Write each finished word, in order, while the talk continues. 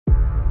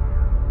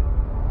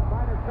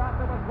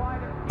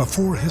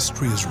Before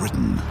history is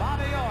written,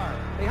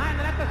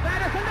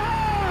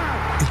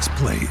 it's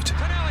played.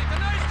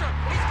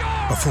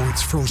 Before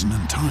it's frozen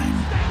in time,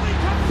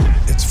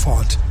 it's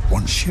fought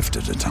one shift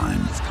at a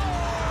time.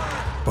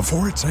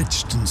 Before it's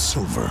etched in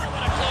silver,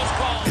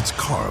 it's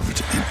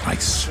carved in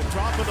ice.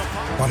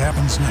 What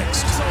happens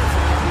next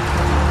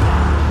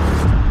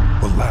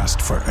will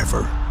last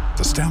forever.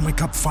 The Stanley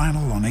Cup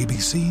Final on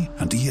ABC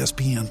and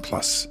ESPN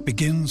Plus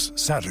begins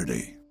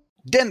Saturday.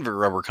 Denver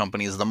Rubber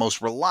Company is the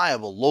most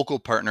reliable local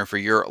partner for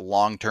your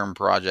long-term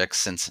projects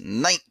since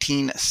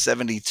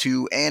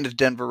 1972, and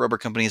Denver Rubber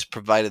Company has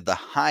provided the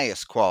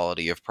highest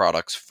quality of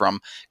products from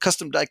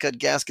custom die-cut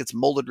gaskets,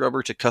 molded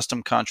rubber, to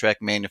custom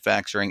contract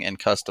manufacturing and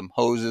custom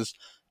hoses.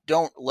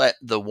 Don't let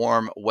the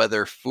warm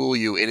weather fool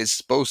you. It is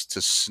supposed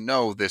to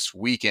snow this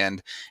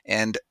weekend,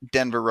 and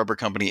Denver Rubber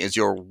Company is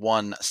your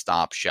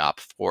one-stop shop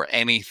for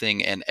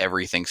anything and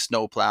everything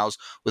snowplows,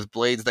 with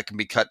blades that can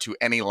be cut to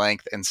any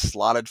length and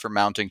slotted for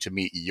mounting to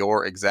meet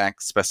your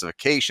exact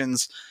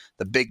specifications.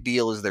 The big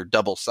deal is they're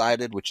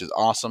double-sided, which is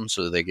awesome,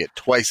 so they get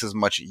twice as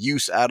much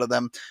use out of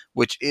them,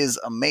 which is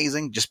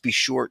amazing. Just be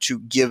sure to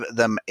give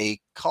them a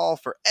call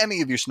for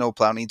any of your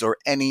snowplow needs or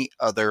any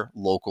other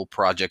local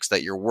projects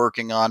that you're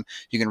working on.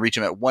 You can reach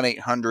them at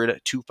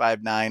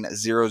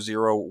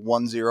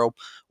 1-800-259-0010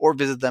 or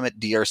visit them at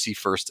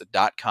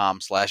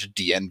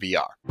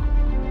drcfirst.com/DNVR.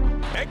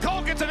 And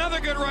Cole gets another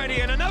good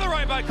righty and another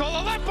right by Cole,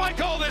 a left by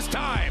Cole this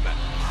time.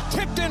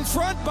 Tipped in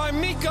front by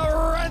Mika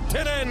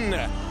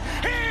Rantanen.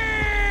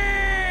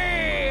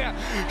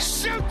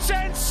 Shoots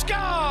and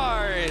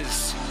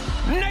scores!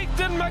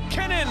 Nathan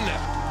McKinnon!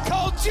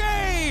 Call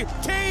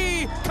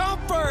J.T.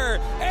 Comfer!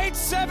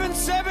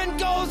 877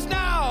 goes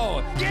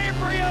now!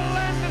 Gabriel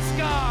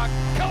Landeskog!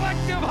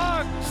 Collective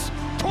hugs!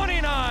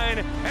 29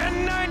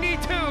 and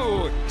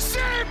 92!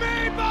 Save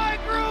made by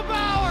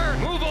Grubauer!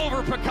 Move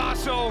over,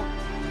 Picasso!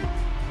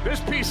 This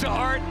piece of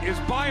art is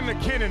by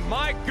McKinnon.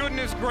 My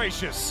goodness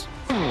gracious!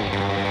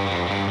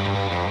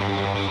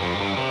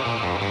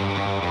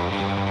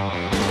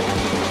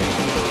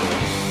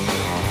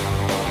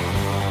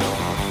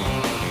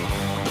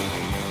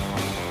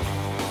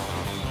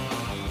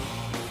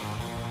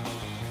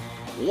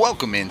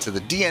 Welcome into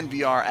the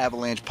DNVR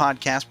Avalanche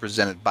Podcast,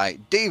 presented by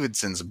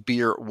Davidson's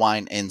Beer,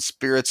 Wine, and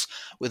Spirits.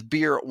 With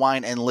beer,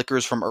 wine, and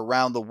liquors from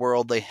around the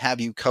world, they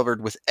have you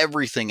covered with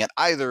everything at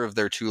either of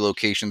their two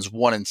locations,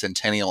 one in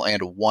Centennial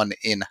and one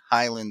in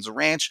Highlands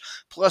Ranch.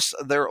 Plus,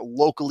 they're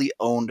locally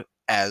owned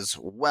as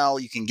well.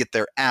 You can get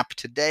their app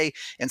today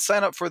and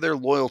sign up for their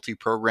loyalty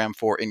program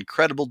for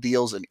incredible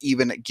deals and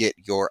even get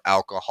your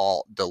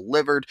alcohol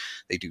delivered.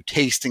 They do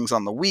tastings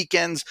on the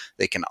weekends.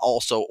 They can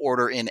also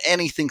order in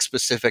anything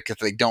specific if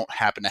they don't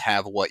happen to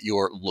have what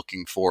you're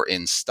looking for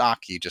in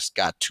stock. You just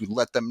got to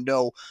let them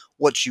know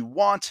what you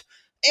want,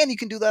 and you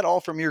can do that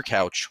all from your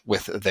couch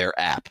with their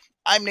app.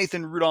 I'm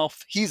Nathan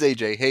Rudolph. He's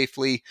AJ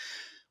Haefele.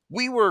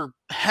 We were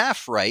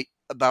half right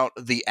about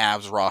the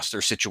Avs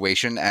roster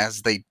situation,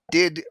 as they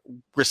did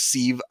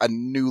receive a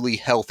newly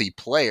healthy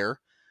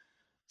player.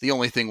 The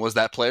only thing was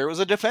that player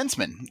was a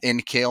defenseman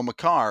in Cale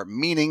Makar,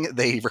 meaning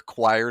they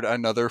required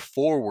another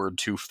forward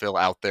to fill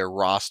out their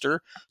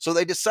roster. So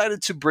they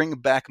decided to bring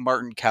back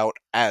Martin Kaut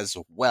as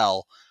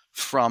well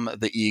from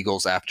the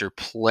Eagles after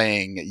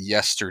playing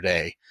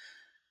yesterday.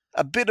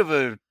 A bit of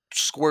a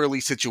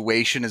squirrely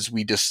situation, as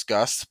we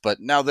discussed, but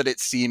now that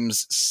it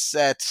seems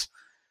set,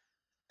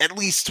 at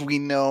least we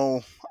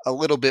know a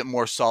little bit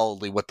more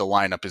solidly what the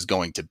lineup is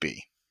going to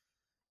be.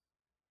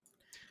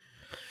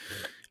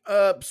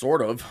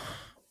 Sort of.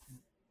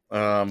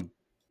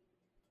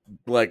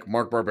 Like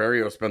Mark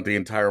Barberio spent the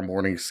entire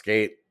morning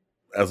skate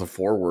as a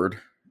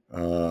forward,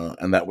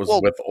 and that was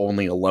with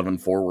only 11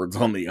 forwards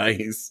on the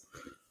ice.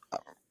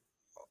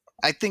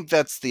 I think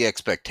that's the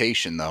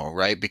expectation, though,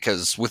 right?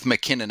 Because with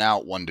McKinnon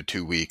out 1 to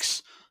 2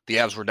 weeks, the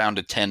Avs were down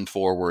to 10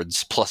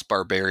 forwards plus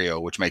Barberio,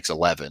 which makes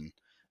 11.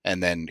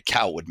 And then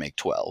Cal would make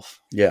 12.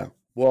 Yeah.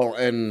 Well,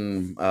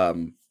 and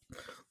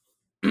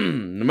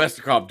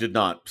Nemestikov did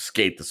not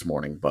skate this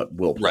morning, but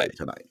will play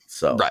tonight.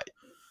 So,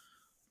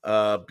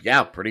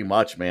 yeah, pretty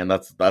much, man.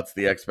 That's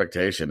the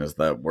expectation, is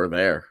that we're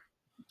there.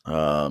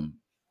 Cale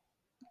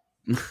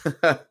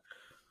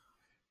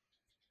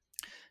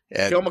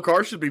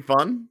Makar should be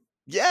fun.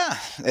 Yeah,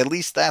 at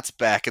least that's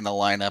back in the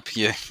lineup.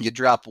 You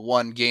drop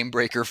one game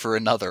breaker for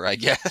another, I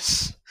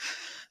guess.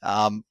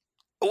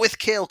 With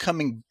Cale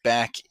coming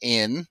back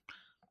in,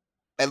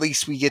 at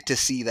least we get to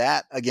see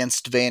that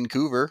against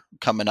Vancouver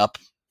coming up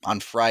on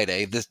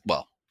Friday.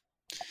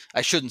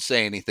 I shouldn't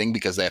say anything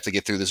because they have to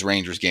get through this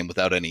Rangers game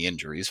without any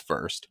injuries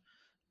first.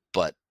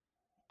 But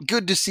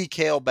good to see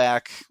Cale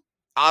back.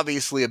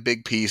 Obviously a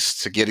big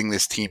piece to getting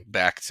this team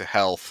back to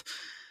health.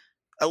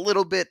 A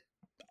little bit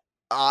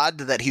odd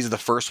that he's the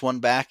first one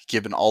back,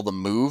 given all the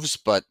moves,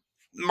 but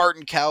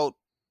Martin Kaut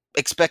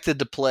expected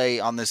to play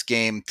on this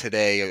game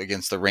today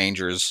against the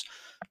Rangers.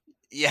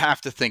 You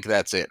have to think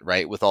that's it,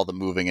 right? With all the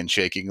moving and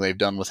shaking they've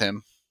done with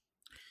him.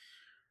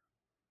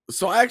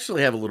 So I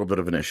actually have a little bit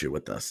of an issue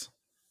with this.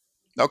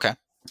 Okay.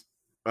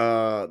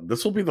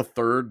 This will be the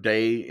third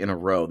day in a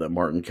row that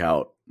Martin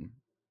Kaut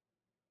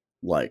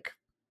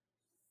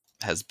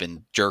has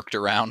been jerked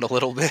around a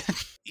little bit.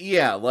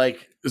 Yeah,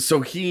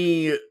 so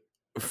he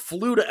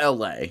flew to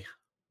LA,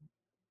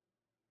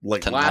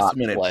 last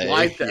minute,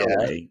 flies to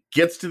LA,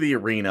 gets to the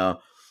arena,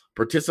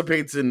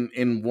 participates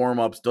in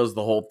warm-ups, does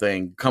the whole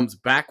thing, comes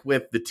back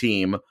with the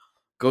team,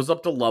 goes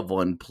up to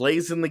Loveland,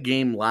 plays in the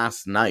game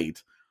last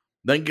night,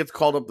 then gets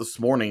called up this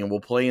morning and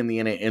will play in the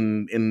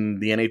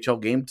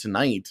NHL game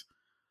tonight.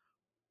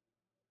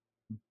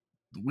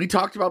 We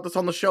talked about this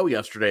on the show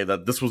yesterday,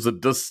 that this was a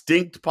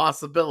distinct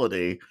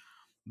possibility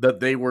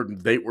that they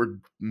were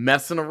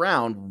messing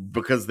around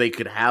because they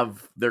could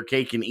have their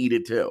cake and eat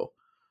it too.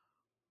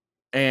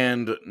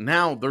 And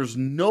now there's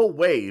no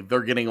way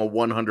they're getting a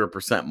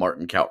 100%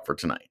 Martin Kaut for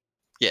tonight.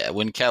 Yeah,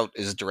 when Kaut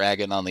is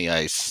dragging on the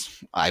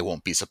ice, I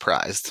won't be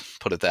surprised.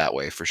 Put it that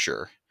way for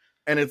sure.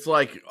 And it's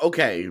like,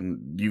 okay,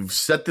 you've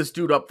set this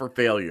dude up for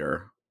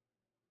failure.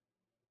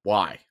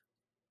 Why?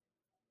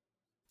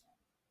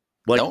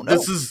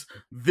 This is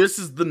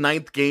the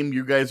 9th game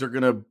you guys are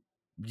gonna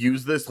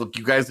use this. Look,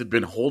 you guys have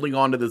been holding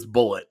on to this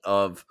bullet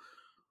of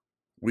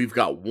we've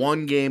got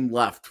one game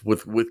left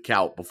with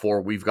Kaut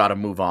before we've got to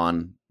move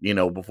on.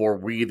 Before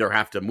we either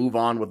have to move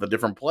on with a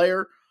different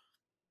player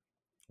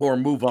or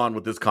move on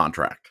with this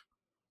contract.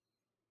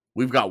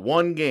 We've got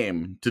one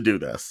game to do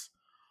this.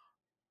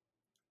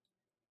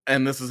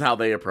 And this is how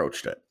they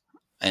approached it.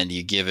 And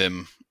you give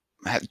him,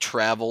 had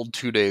traveled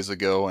 2 days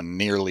ago and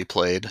nearly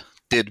played,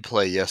 did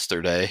play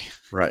yesterday.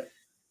 Right.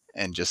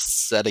 And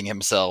just setting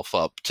himself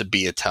up to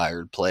be a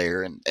tired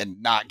player and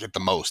not get the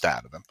most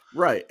out of him.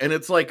 Right. And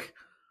it's like,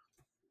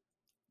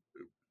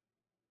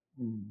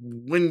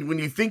 when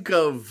you think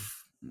of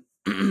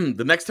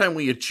the next time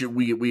we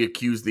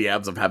accuse the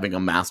Avs of having a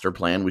master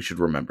plan, we should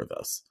remember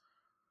this.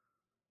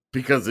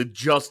 Because it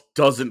just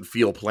doesn't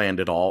feel planned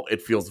at all.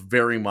 It feels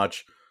very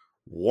much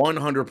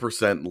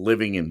 100%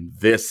 living in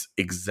this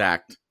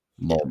exact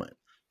moment.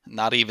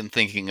 Not even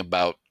thinking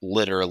about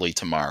literally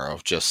tomorrow,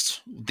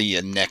 just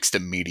the next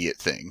immediate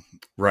thing.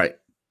 Right.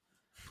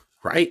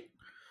 Right.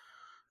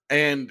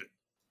 And,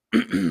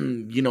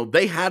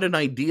 they had an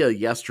idea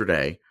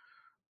yesterday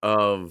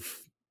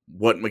of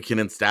what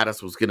McKinnon's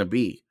status was going to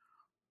be.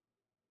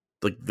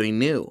 They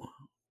knew.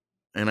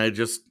 And I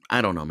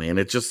don't know, man.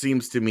 It just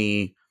seems to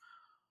me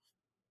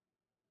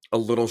a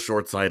little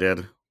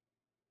short-sighted.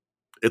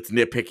 It's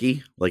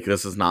nitpicky.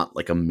 This is not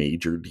a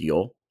major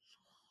deal.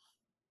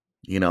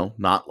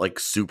 Not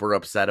super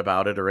upset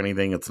about it or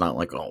anything. It's not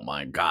oh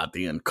my God,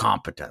 the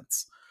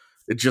incompetence.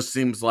 It just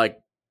seems like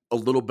a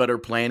little better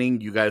planning.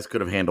 You guys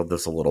could have handled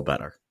this a little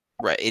better.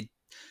 Right.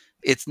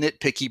 It's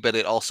nitpicky, but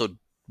it also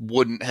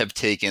wouldn't have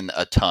taken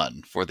a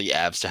ton for the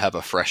Avs to have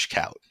a fresh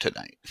Kaut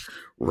tonight.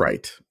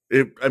 Right.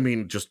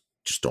 Just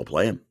don't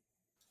play him.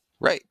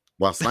 Right.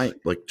 Last night,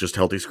 just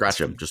healthy scratch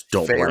him. Just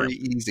don't play him. Very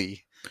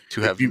easy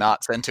to have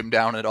not sent him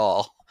down at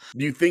all.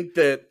 You think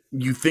that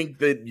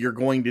you're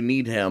going to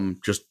need him,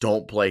 just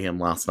don't play him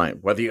last night.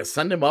 Whether you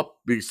send him up,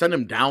 you send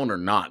him down or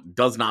not,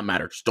 does not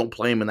matter. Just don't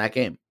play him in that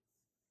game.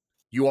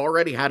 You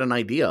already had an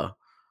idea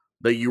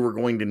that you were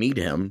going to need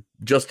him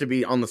just to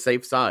be on the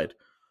safe side.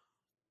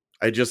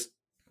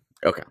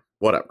 Okay,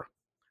 whatever.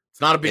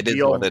 It's not a big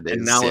deal.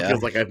 And now it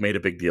feels like I've made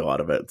a big deal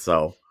out of it.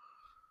 So,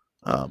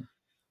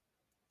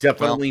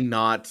 definitely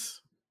not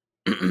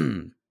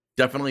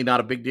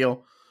a big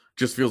deal.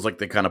 Just feels like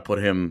they kind of put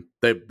him,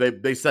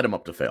 they set him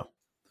up to fail.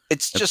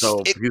 It's just,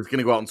 he's going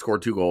to go out and score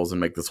 2 goals and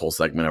make this whole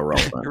segment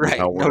irrelevant. Right.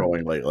 How we're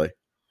going lately.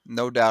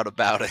 No doubt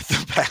about it.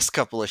 The past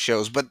couple of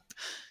shows, but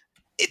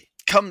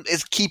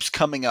it keeps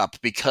coming up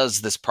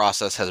because this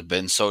process has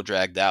been so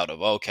dragged out of,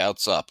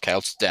 Kaut's up,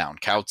 Kaut's down,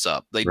 Kaut's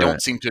up. They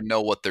don't seem to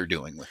know what they're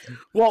doing with it.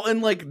 Well,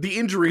 and the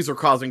injuries are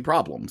causing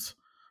problems.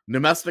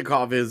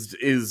 Nemestikov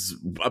is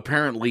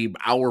apparently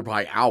hour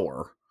by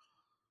hour.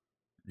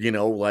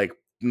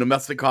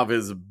 Nemestikov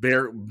is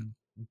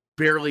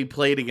barely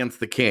played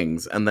against the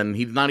Kings, and then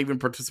he's not even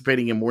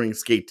participating in morning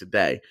skate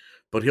today,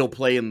 but he'll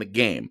play in the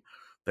game.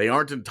 They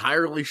aren't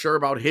entirely sure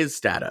about his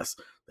status.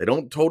 They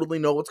don't totally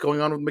know what's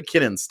going on with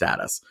McKinnon's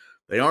status.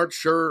 They aren't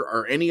sure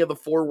are any of the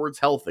forwards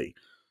healthy.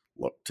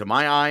 Look, to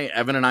my eye,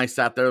 Evan and I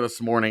sat there this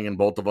morning, and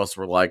both of us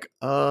were like,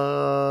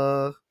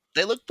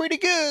 they look pretty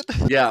good.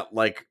 Yeah,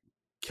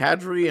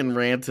 Kadri and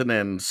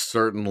Rantanen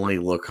certainly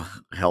look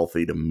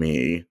healthy to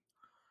me.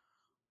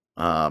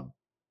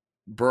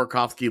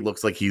 Burakovsky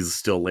looks like he's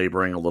still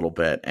laboring a little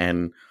bit,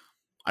 and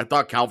I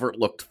thought Calvert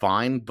looked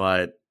fine,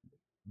 but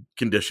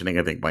conditioning,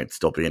 I think, might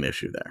still be an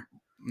issue there.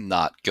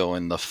 Not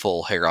going the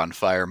full hair on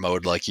fire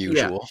mode like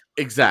usual.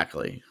 Yeah,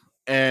 exactly.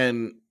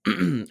 And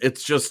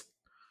it's just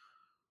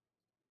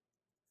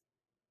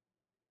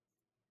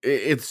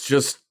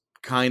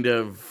kind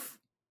of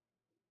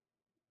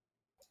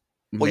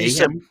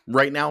mayhem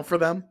right now for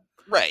them.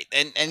 Right.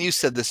 And you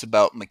said this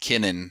about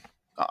McKinnon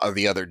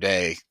the other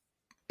day.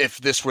 If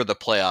this were the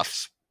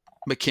playoffs,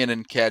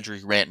 McKinnon,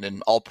 Kadri,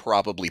 Rantanen, all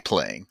probably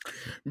playing.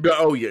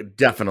 Oh, yeah,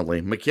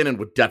 definitely. McKinnon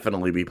would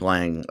definitely be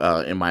playing,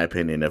 in my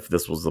opinion, if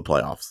this was the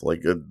playoffs.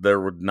 Like, there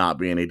would not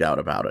be any doubt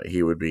about it.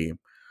 He would be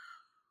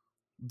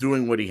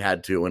doing what he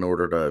had to in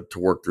order to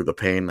work through the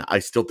pain. I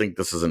still think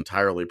this is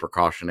entirely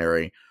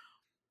precautionary.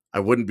 I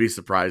wouldn't be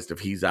surprised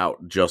if he's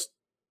out just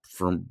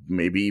for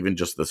maybe even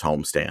just this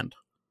homestand.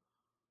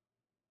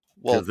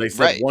 Well, they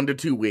said 1 to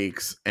 2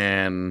 weeks,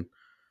 and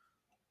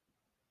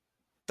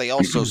they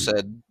also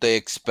said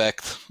they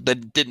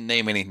didn't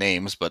name any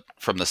names, but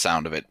from the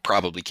sound of it,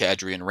 probably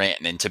Kadri and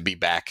Rantanen to be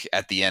back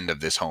at the end of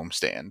this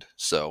homestand.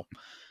 So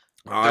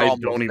I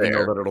don't even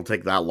know that it'll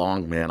take that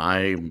long, man.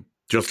 I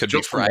just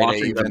from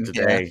watching them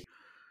today. Yeah.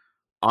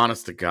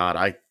 Honest to God,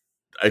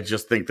 I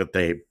just think that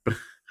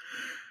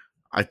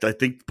I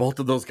think both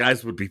of those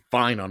guys would be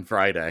fine on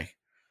Friday.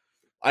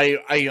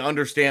 I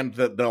understand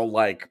that they'll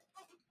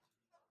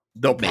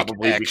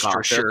probably be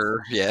cautious.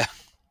 Sure, yeah.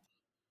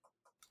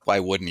 Why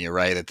wouldn't you,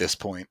 right, at this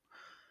point?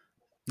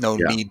 No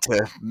need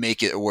to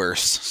make it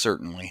worse,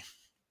 certainly.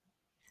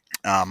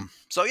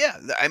 So, yeah,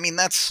 I mean,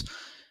 that's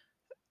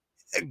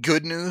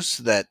good news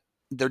that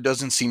there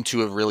doesn't seem to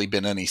have really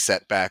been any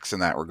setbacks in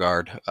that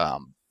regard.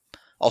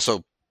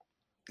 Also,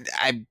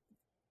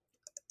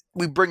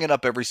 we bring it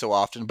up every so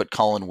often, but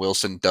Colin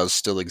Wilson does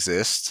still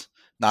exist.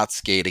 Not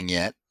skating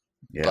yet,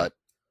 but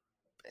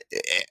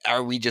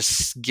are we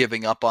just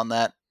giving up on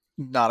that?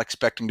 Not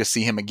expecting to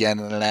see him again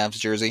in an Avs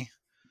jersey?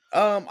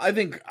 I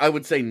think I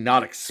would say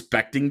not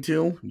expecting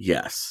to,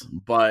 yes.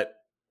 But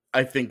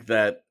I think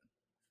that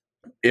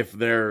if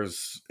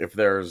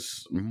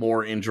there's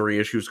more injury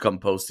issues come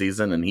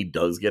postseason and he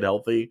does get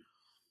healthy,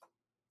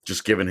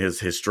 just given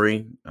his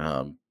history,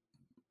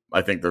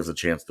 I think there's a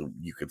chance that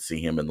you could see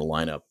him in the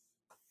lineup,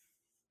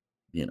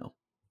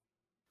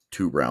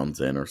 2 rounds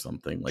in or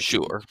something. Like,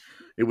 sure.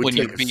 It would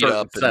take a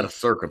certain set of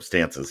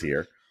circumstances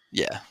here.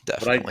 Yeah,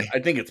 definitely. But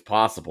I think it's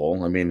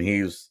possible. I mean,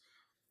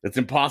 it's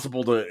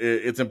impossible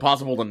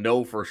to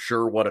know for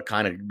sure what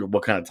kind of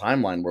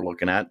timeline we're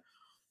looking at,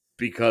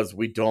 because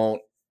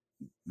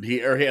he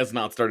has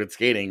not started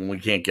skating and we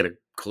can't get a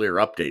clear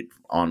update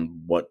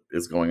on what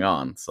is going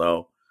on.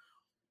 So,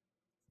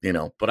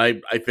 but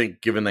I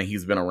think given that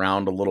he's been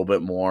around a little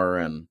bit more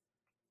and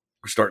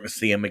we're starting to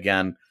see him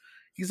again,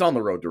 he's on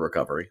the road to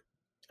recovery.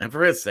 And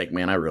for his sake,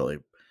 man, I really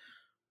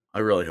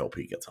hope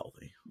he gets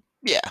healthy.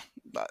 Yeah.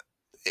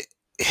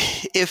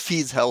 If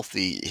he's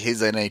healthy,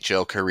 his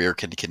NHL career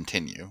can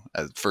continue,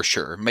 for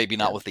sure. Maybe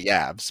not with the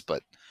Avs,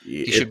 but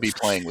he should be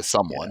playing with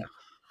someone. Yeah.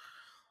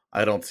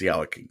 I don't see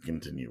how it can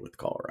continue with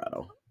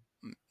Colorado.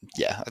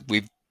 Yeah,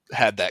 we've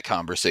had that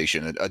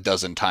conversation a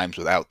dozen times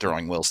without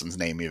throwing Wilson's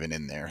name even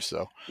in there.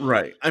 So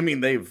right. I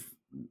mean, they've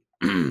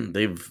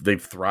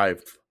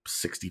thrived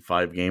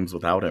 65 games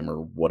without him or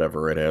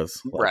whatever it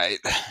is. Right.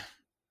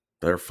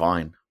 They're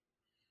fine.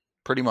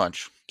 Pretty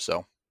much.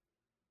 So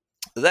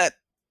that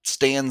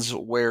stands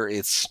where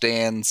it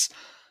stands.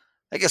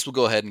 I guess we'll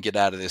go ahead and get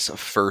out of this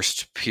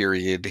first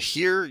period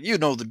here. You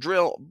know the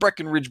drill.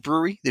 Breckenridge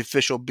Brewery, the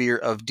official beer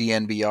of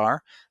DNVR,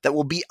 that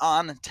will be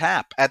on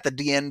tap at the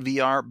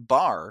DNVR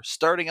bar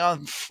starting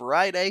on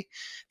Friday.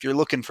 If you're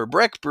looking for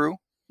Breck Brew,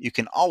 you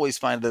can always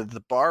find it at the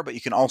bar, but you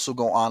can also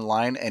go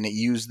online and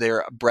use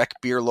their Breck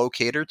beer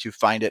locator to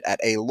find it at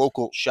a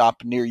local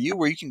shop near you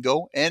where you can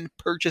go and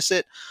purchase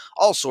it.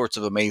 All sorts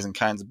of amazing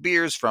kinds of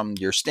beers, from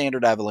your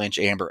standard Avalanche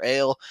Amber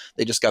Ale.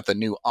 They just got the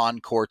new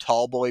Encore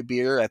Tallboy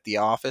beer at the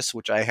office,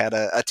 which I had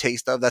a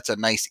taste of. That's a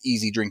nice,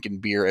 easy drinking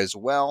beer as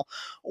well.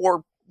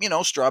 Or,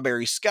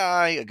 Strawberry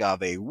Sky,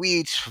 Agave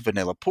Wheat,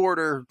 Vanilla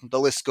Porter, the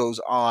list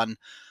goes on.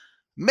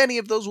 Many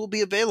of those will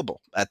be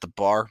available at the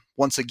bar.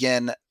 Once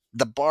again,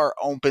 the bar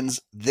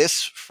opens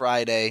this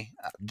Friday.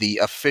 The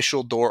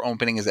official door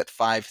opening is at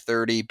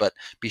 5:30, but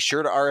be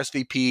sure to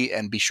RSVP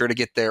and be sure to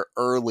get there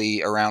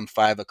early around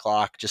 5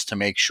 o'clock just to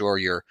make sure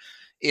you're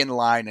in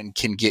line and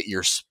can get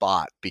your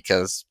spot,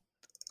 because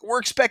we're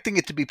expecting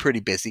it to be pretty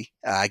busy,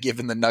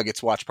 given the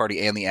Nuggets watch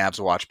party and the Avs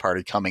watch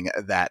party coming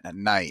that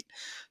night.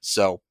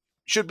 So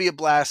should be a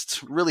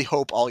blast. Really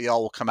hope all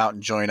y'all will come out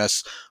and join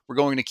us. We're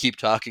going to keep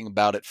talking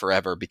about it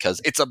forever because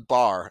it's a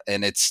bar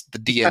and it's the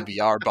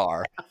DNVR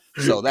bar.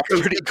 So that's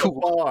pretty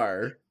cool.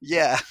 Bar.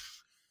 Yeah.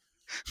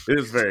 It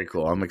is very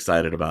cool. I'm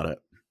excited about it.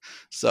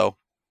 So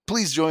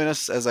please join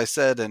us, as I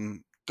said,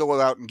 and go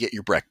out and get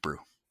your Breck Brew.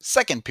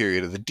 Second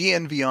period of the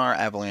DNVR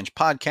Avalanche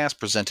Podcast,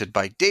 presented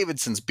by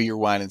Davidson's Beer,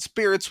 Wine, and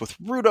Spirits with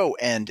Rudo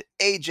and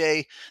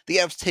AJ. The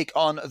Avs take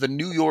on the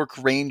New York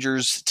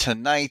Rangers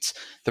tonight.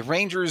 The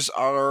Rangers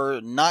are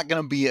not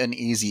going to be an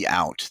easy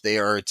out. They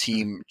are a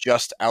team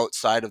just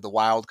outside of the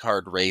wild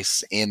card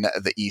race in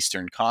the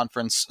Eastern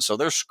Conference, so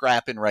they're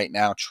scrapping right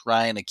now,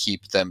 trying to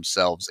keep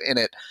themselves in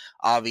it.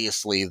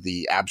 Obviously,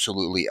 the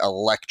absolutely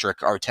electric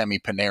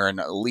Artemi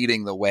Panarin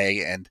leading the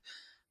way, and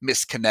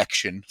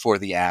misconnection for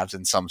the Avs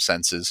in some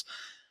senses.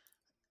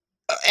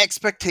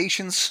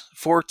 Expectations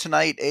for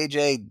tonight,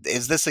 AJ?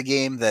 Is this a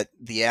game that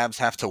the Avs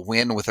have to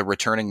win with a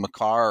returning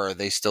Makar, or are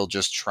they still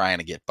just trying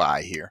to get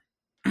by here?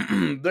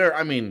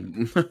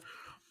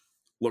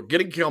 Look,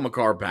 getting Cale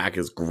Makar back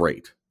is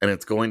great, and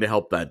it's going to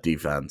help that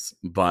defense.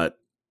 But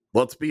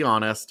let's be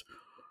honest,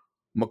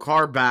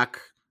 Makar back,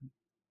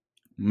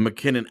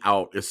 McKinnon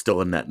out is still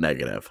a net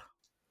negative.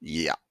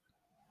 Yeah.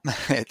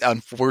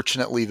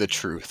 Unfortunately, the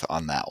truth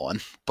on that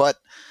one. But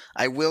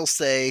I will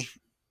say,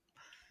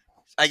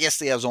 I guess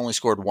the Avs only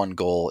scored 1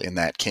 goal in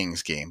that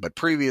Kings game. But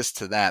previous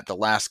to that, the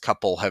last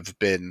couple have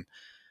been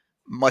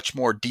much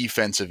more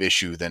defensive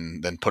issue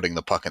than putting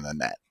the puck in the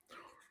net.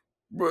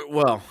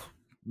 Well,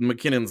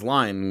 McKinnon's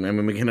line, I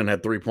mean, McKinnon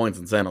had 3 points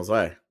in San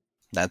Jose.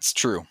 That's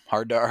true.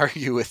 Hard to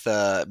argue with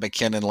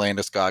McKinnon,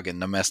 Landeskog,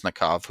 and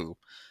Nemesnikov, who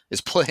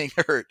is playing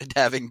hurt and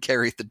having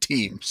carried the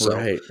team. So.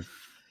 Right.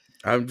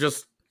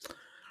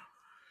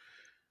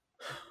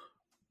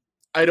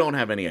 I don't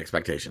have any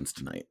expectations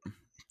tonight.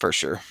 For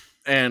sure.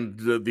 And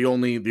the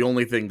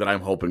only thing that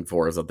I'm hoping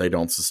for is that they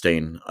don't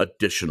sustain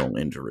additional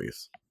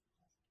injuries.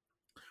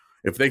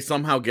 If they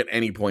somehow get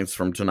any points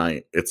from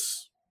tonight,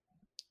 it's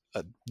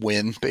a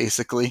win,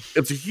 basically.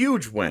 It's a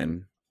huge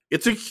win.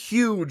 It's a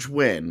huge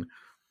win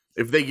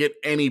if they get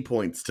any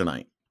points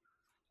tonight.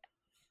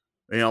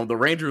 You know, the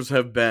Rangers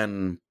have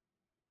been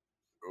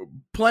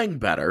playing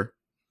better.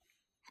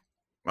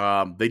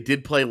 They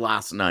did play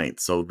last night,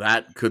 so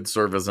that could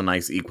serve as a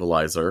nice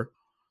equalizer.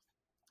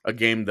 A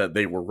game that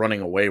they were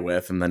running away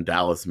with, and then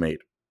Dallas made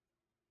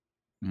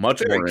much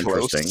Very more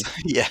close. interesting.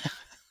 Yeah.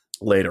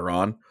 Later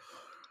on.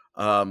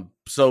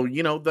 So,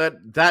 you know,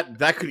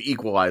 that could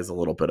equalize a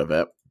little bit of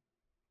it,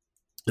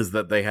 is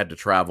that they had to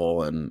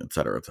travel and et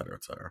cetera, et cetera,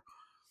 et cetera.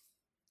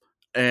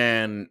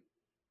 And,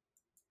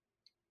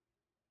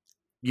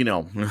 you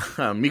know,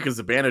 Mika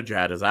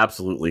Zibanejad is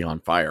absolutely on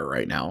fire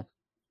right now.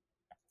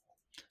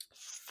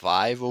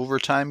 5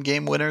 overtime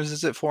game winners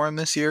is it for him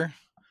this year?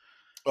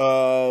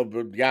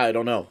 Yeah, I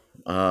don't know.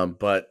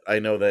 But I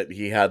know that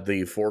he had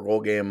the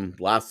 4-goal game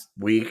last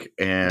week,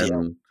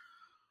 and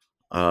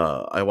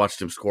I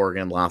watched him score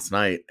again last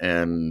night,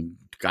 and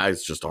the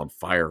guy's just on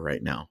fire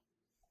right now.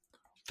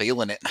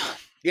 Feeling it.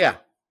 Yeah.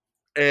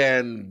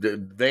 And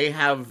they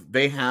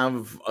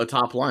have a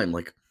top line.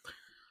 Like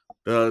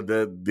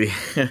the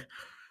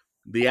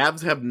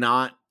Avs have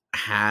not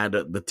had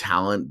the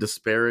talent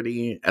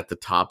disparity at the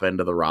top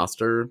end of the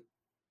roster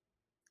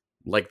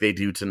like they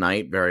do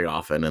tonight very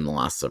often in the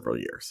last several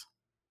years.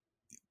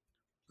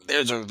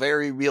 There's a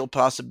very real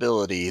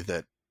possibility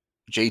that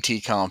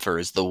JT Compher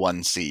is the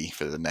 1C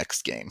for the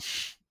next game.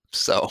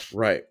 So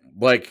right.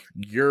 Like,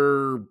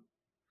 your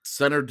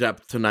center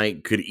depth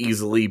tonight could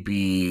easily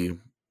be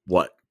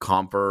what?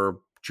 Compher,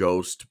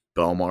 Jost,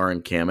 Belmar,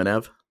 and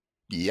Kamenev?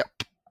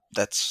 Yep.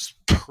 That's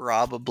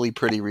probably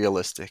pretty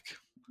realistic.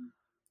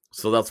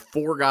 So that's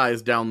 4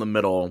 guys down the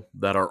middle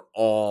that are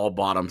all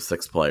bottom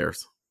 6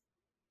 players.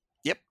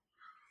 Yep.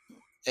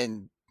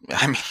 And,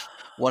 I mean,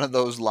 one of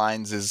those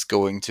lines is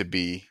going to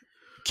be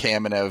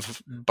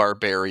Kamenev,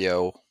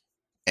 Barbario,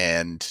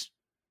 and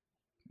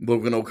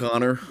Logan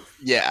O'Connor.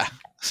 Yeah.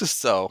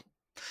 So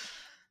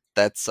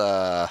that's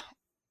an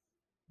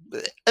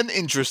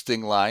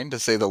interesting line, to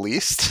say the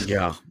least.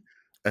 Yeah.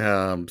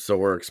 So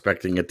we're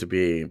expecting it to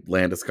be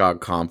Landeskog,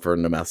 Compher,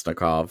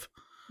 Nemesnikov.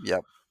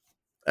 Yep.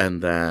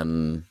 And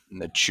then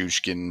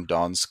Nichushkin,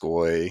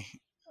 Donskoy,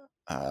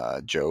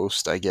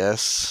 Jost, I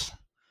guess.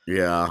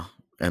 Yeah.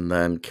 And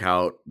then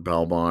Kaut,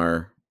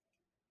 Belmar,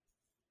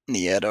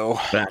 Nieto.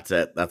 That's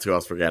it. That's who I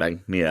was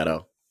forgetting.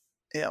 Nieto.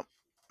 Yep.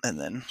 And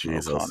then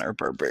Jesus. O'Connor,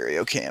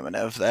 Barbario,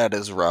 Kamenev. That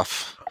is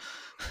rough.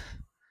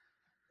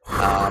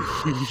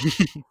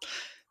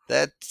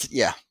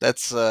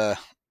 That's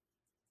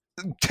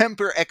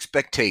temper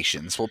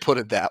expectations. We'll put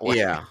it that way.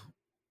 Yeah.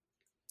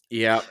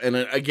 Yeah. And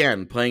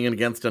again, playing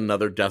against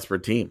another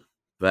desperate team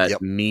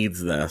that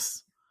needs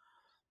this.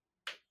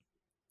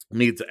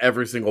 Needs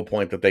every single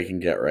point that they can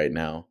get right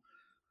now.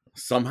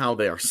 Somehow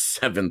they are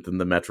 7th in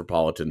the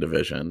Metropolitan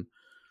Division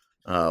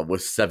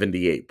with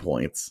 78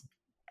 points.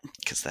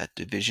 Because that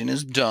division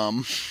is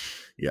dumb.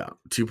 Yeah.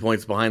 2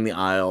 points behind the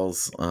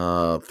Isles,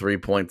 3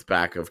 points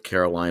back of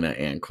Carolina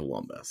and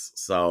Columbus.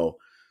 So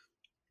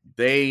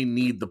they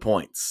need the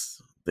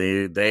points.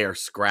 They are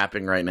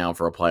scrapping right now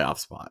for a playoff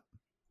spot.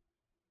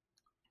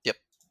 Yep.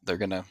 They're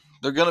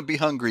gonna be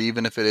hungry,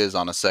 even if it is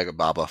on a Sega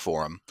Baba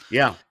for them.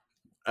 Yeah.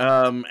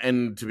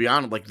 And to be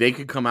honest, like, they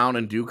could come out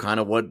and do kind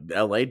of what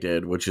LA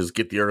did, which is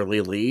get the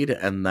early lead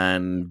and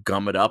then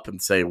gum it up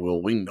and say,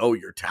 well, we know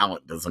your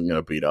talent isn't going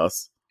to beat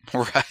us.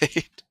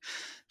 Right.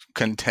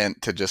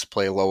 Content to just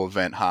play low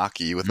event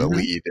hockey with a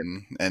lead.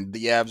 And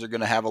the Avs are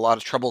going to have a lot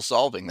of trouble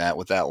solving that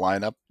with that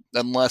lineup,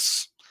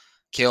 unless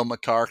Cale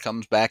Makar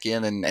comes back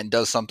in and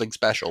does something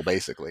special,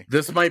 basically.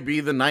 This might be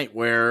the night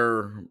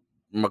where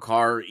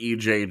Makar,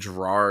 EJ,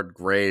 Gerard,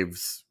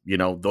 Graves, you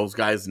know, those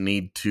guys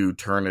need to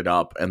turn it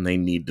up and they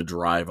need to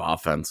drive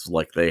offense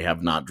like they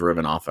have not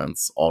driven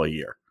offense all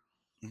year.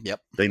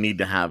 Yep. They need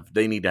to have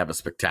a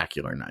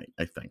spectacular night,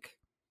 I think.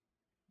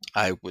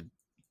 I would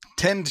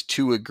tend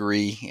to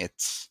agree.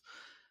 It's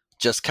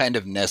just kind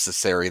of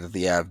necessary that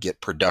the Avs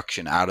get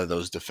production out of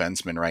those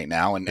defensemen right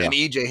now. And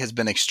EJ has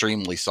been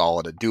extremely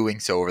solid at doing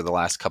so over the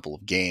last couple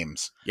of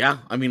games. Yeah,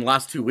 I mean,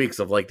 last 2 weeks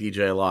I've liked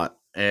EJ a lot.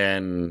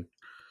 And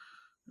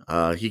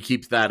he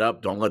keeps that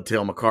up. Don't let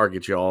Cale Makar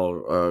get you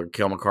all,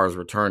 Cale Makar's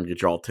return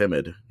get you all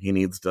timid. He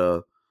needs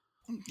to...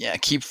 Yeah,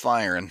 keep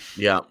firing.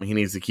 Yeah, he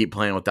needs to keep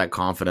playing with that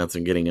confidence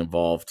and getting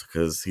involved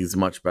because he's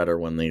much better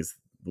when he's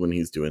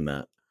doing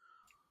that.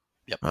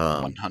 Yep,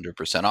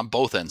 100% on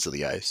both ends of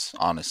the ice.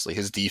 Honestly,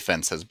 his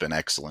defense has been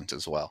excellent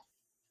as well.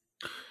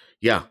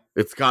 Yeah,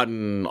 it's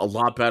gotten a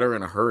lot better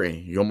in a hurry.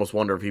 You almost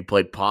wonder if he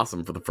played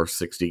possum for the first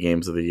 60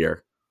 games of the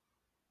year.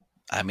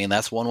 I mean,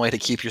 that's one way to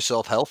keep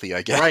yourself healthy,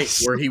 I guess. Right,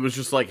 where he was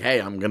just like,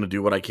 hey, I'm going to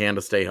do what I can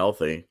to stay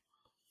healthy.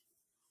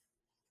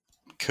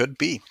 Could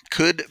be.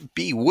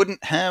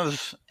 Wouldn't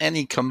have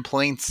any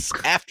complaints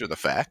after the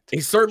fact.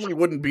 He certainly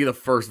wouldn't be the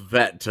first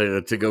vet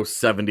to go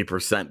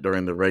 70%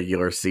 during the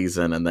regular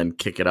season and then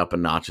kick it up a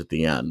notch at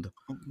the end.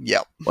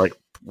 Yep. Like,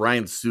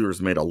 Ryan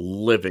Suter's made a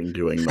living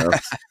doing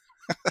this.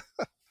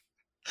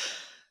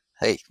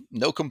 Hey,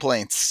 no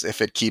complaints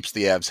if it keeps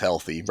the Avs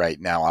healthy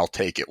right now. I'll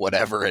take it,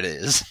 whatever it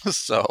is.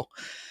 So,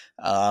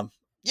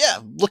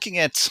 looking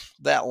at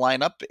that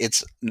lineup,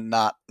 it's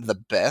not the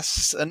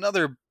best.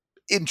 Another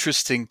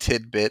interesting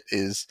tidbit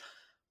is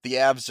the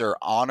Avs are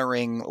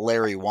honoring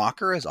Larry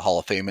Walker as a Hall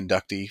of Fame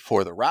inductee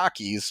for the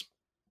Rockies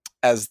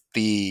as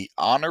the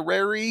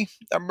honorary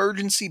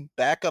emergency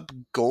backup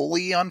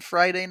goalie on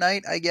Friday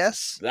night, I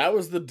guess. That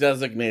was the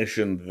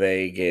designation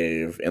they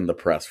gave in the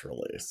press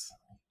release.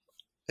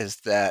 Is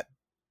that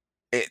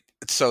it?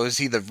 So is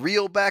he the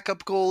real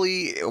backup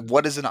goalie?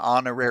 What is an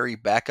honorary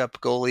backup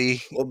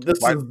goalie? Well,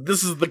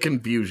 this is the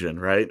confusion,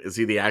 right? Is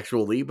he the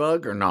actual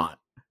E-Bug or not?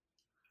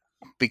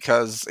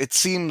 Because it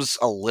seems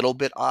a little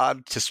bit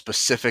odd to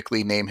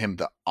specifically name him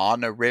the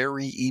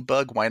honorary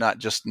E-Bug. Why not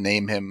just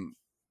name him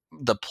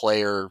the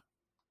player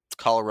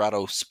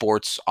Colorado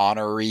sports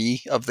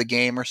honoree of the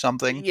game or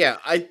something? Yeah,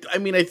 I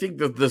mean, I think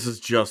that this is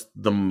just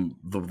the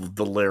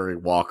Larry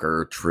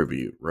Walker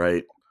tribute,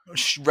 right?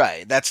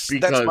 Right, that's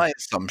my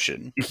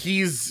assumption.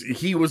 He was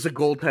a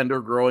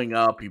goaltender growing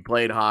up. He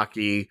played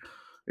hockey.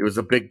 It was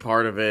a big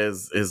part of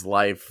his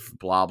life.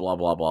 Blah blah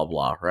blah blah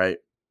blah. Right.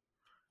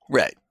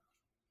 Right.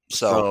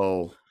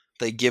 So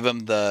they give him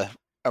the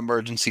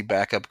emergency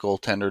backup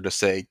goaltender to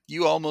say,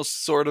 you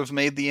almost sort of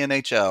made the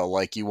NHL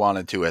like you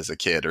wanted to as a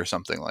kid or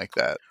something like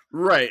that.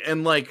 Right.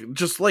 And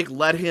just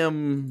let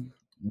him,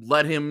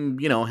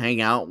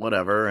 hang out,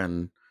 whatever.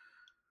 And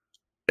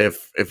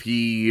if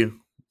he,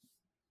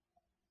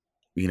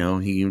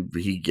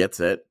 he gets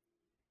it,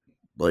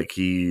 like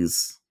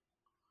he's,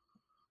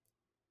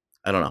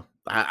 I don't know.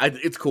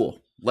 It's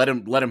cool. Let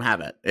him have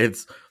it.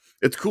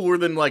 It's cooler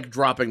than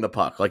dropping the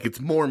puck. Like it's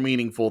more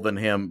meaningful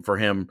than for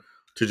him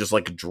to just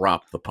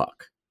drop the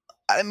puck.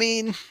 I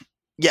mean,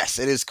 yes,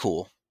 it is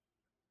cool.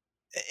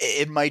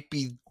 It might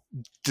be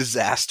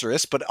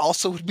disastrous, but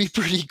also would be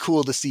pretty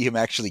cool to see him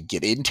actually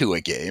get into a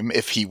game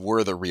if he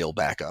were the real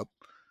backup.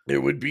 It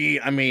would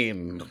be. I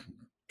mean,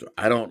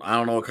 I don't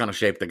know what kind of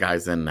shape the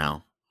guy's in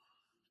now.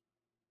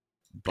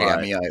 But, yeah,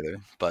 me either.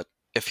 But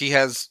if he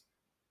has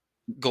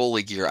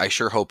goalie gear, I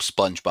sure hope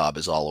SpongeBob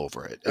is all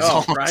over it.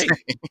 Right.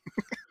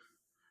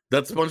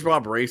 That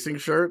SpongeBob racing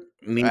shirt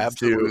needs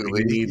to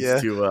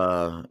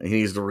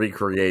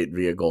recreate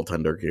via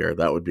goaltender gear.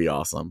 That would be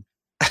awesome.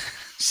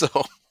 So,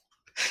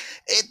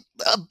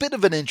 a bit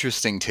of an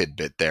interesting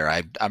tidbit there.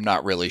 I'm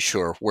not really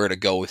sure where to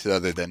go with it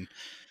other than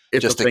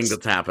it's just a thing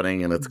that's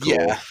happening and it's cool.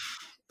 Yeah.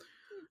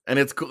 And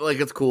it's cool.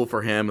 It's cool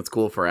for him. It's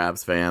cool for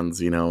Avs fans.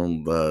 He's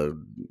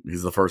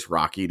the first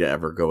Rocky to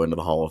ever go into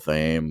the Hall of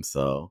Fame.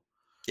 So,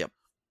 yep.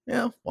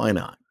 Yeah, why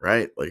not?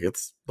 Right?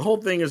 The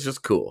whole thing is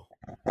just cool.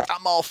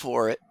 I'm all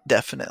for it,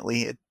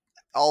 definitely.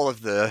 All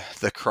of the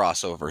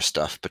crossover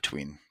stuff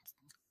between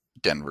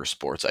Denver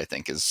sports, I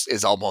think,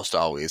 is almost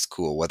always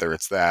cool, whether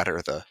it's that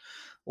or the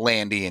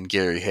Landy and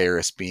Gary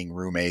Harris being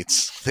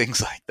roommates, things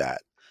like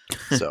that.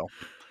 So,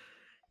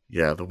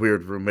 yeah, the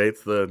weird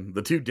roommates,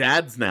 the two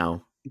dads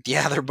now.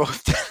 Yeah, they're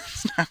both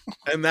dads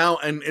now.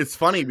 And it's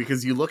funny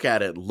because look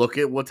at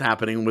what's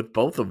happening with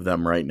both of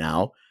them right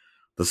now.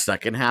 The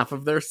second half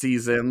of their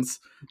seasons,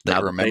 they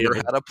remember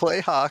how to play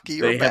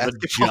hockey. They have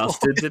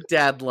adjusted to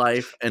dad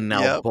life, and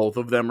now both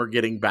of them are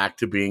getting back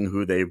to being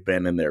who they've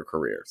been in their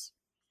careers.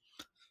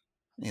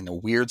 In a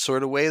weird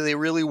sort of way, they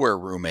really were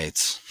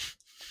roommates.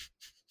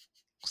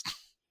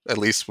 At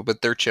least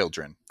with their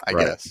children, I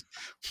guess.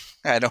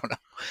 I don't know.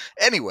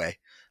 Anyway,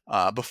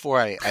 before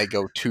I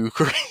go too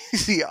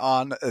crazy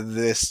on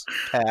this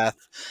path,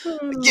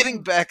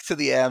 getting back to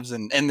the Avs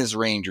and this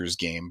Rangers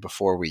game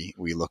before we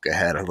look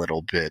ahead a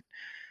little bit,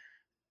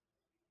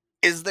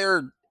 is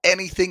there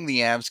anything the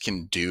Avs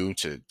can do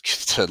to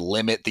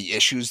limit the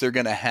issues they're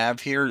going to have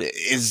here?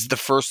 Is the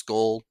first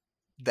goal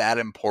that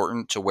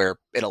important to where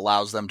it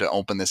allows them to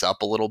open this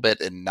up a little bit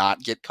and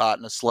not get caught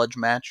in a sludge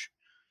match?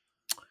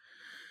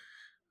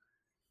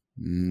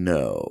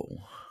 No.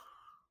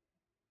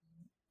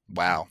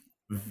 Wow.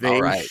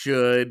 They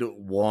should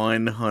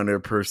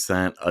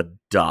 100%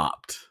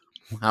 adopt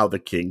how the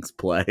Kings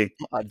play.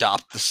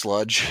 Adopt the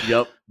sludge.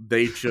 Yep,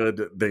 they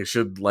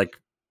should like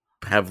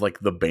have like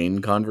the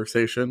Bane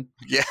conversation.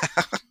 Yeah.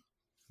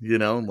 You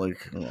know,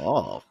 like,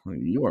 oh,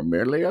 you are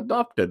merely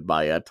adopted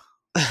by it.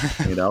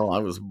 You know, I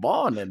was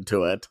born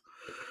into it.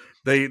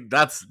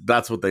 That's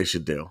what they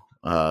should do.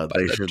 I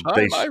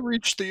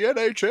reached the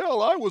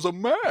NHL, I was a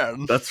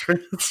man. That's right.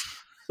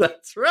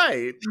 That's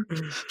right.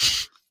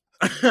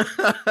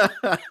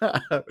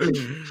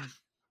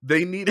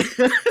 They need.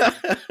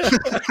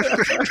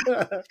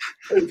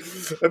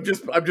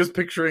 I'm just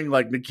picturing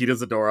like Nikita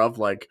Zadorov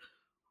like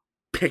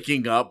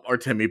picking up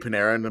Artemi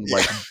Panarin and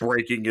like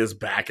breaking his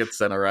back at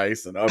center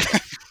ice. And okay,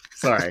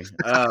 sorry,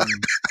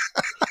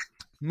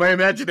 my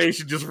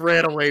imagination just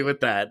ran away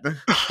with that.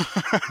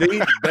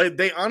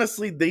 They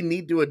honestly they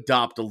need to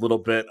adopt a little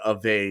bit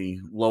of a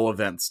low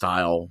event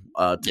style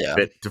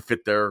to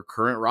fit their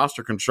current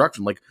roster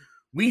construction. Like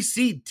we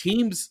see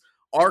teams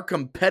are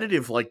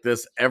competitive like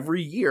this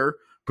every year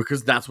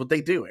because that's what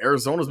they do.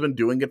 Arizona's been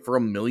doing it for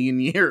a million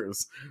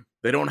years.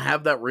 They don't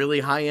have that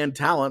really high end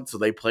talent, so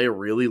they play a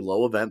really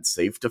low event,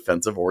 safe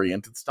defensive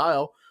oriented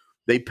style.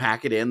 They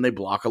pack it in, they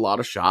block a lot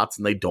of shots,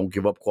 and they don't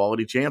give up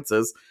quality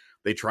chances.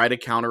 They try to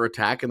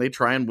counterattack, and they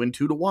try and win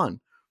 2-1.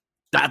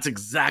 That's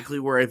exactly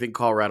where I think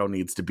Colorado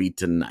needs to be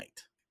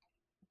tonight.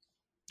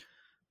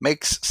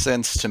 Makes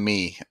sense to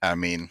me. I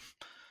mean,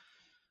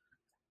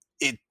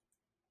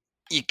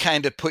 you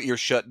kind of put your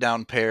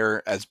shutdown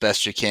pair as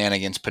best you can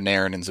against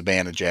Panarin and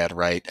Zibanejad,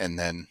 right? And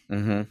then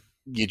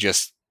you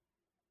just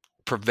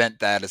prevent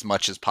that as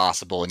much as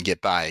possible and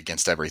get by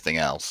against everything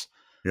else.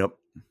 Yep.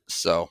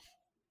 So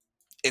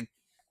it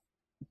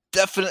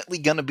definitely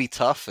going to be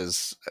tough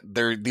as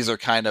these are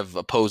kind of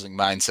opposing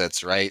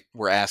mindsets, right?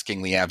 We're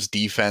asking the Avs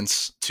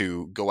defense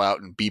to go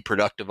out and be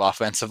productive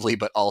offensively,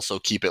 but also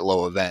keep it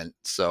low event.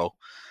 So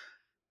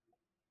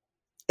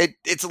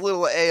it's a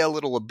little A, a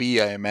little a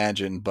B, I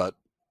imagine, but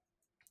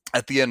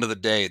at the end of the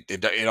day,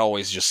 it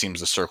always just seems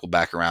to circle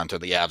back around to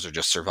the Avs are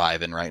just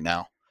surviving right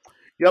now.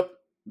 Yep.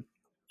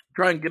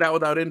 Try and get out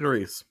without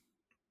injuries.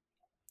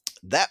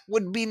 That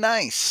would be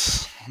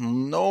nice.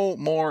 No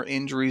more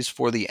injuries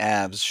for the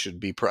Avs should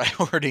be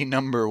priority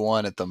number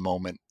one at the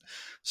moment.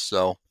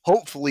 So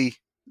hopefully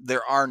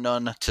there are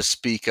none to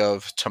speak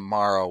of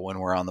tomorrow when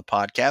we're on the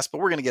podcast, but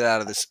we're going to get out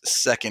of this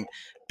second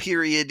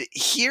period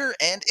here.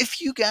 And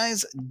if you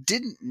guys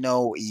didn't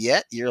know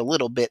yet, you're a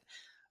little bit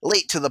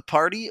late to the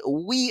party.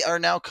 We are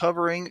now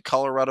covering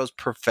Colorado's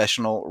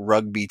professional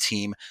rugby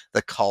team,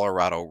 the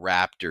Colorado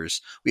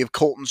Raptors. We have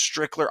Colton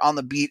Strickler on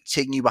the beat,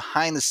 taking you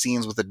behind the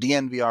scenes with the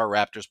DNVR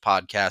Raptors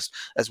podcast,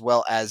 as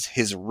well as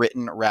his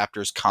written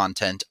Raptors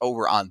content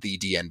over on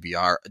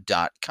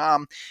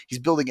thednvr.com. He's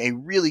building a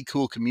really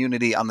cool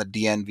community on the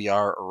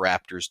DNVR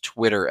Raptors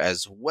Twitter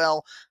as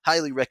well.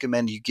 Highly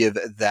recommend you give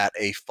that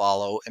a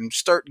follow and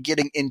start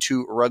getting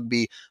into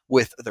rugby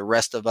with the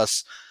rest of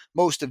us.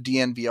 Most of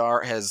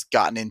DNVR has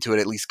gotten into it,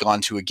 at least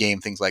gone to a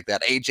game, things like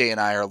that. AJ and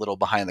I are a little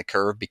behind the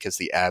curve because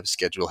the Avs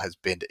schedule has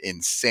been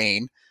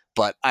insane,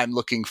 but I'm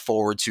looking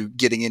forward to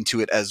getting into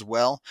it as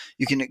well.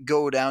 You can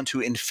go down to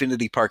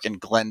Infinity Park in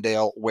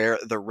Glendale where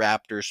the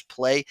Raptors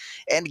play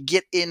and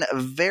get in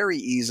very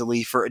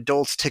easily. For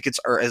adults, tickets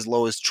are as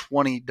low as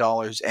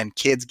 $20 and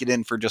kids get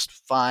in for just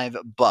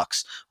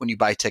 $5 when you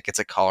buy tickets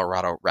at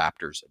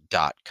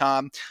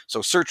coloradoraptors.com.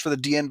 So search for the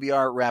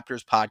DNVR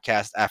Raptors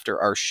podcast after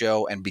our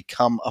show and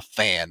become a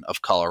fan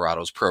of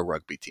Colorado's pro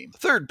rugby team.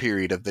 Third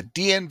period of the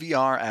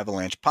DNVR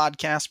Avalanche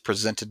podcast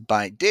presented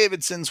by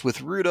Davidson's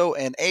with Rudo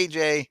and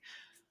AJ.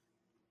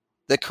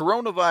 The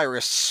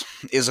coronavirus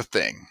is a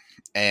thing,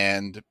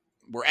 and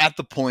we're at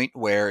the point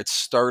where it's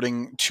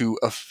starting to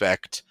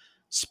affect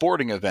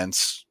sporting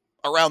events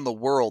around the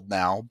world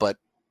now, but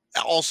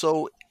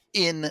also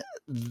in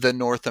the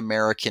North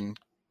American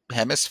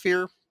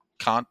hemisphere,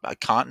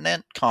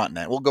 continent.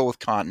 We'll go with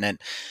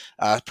continent,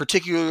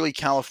 particularly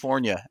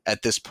California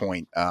at this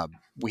point.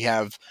 We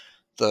have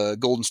the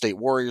Golden State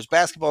Warriors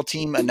basketball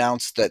team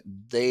announced that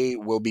they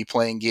will be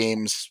playing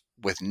games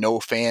with no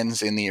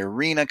fans in the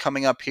arena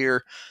coming up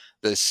here.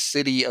 The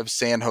city of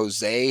San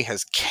Jose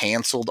has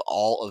canceled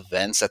all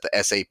events at the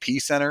SAP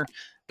Center.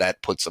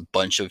 That puts a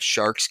bunch of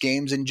Sharks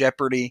games in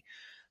jeopardy.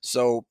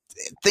 So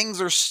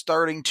things are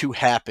starting to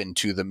happen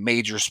to the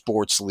major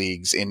sports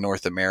leagues in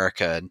North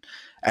America. And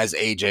as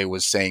AJ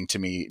was saying to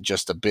me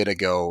just a bit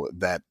ago,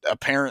 that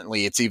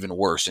apparently it's even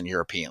worse in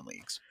European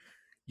leagues.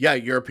 Yeah,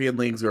 European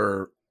leagues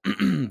are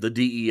the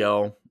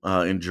DEL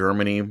in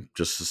Germany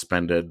just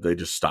suspended. They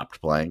just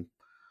stopped playing.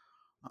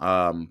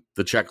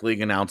 The Czech League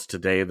announced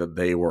today that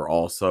they were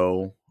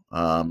also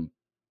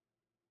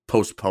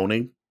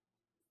postponing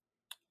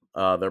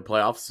their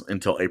playoffs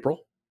until April.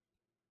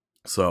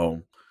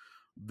 So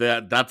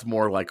that's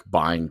more like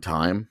buying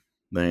time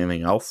than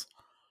anything else.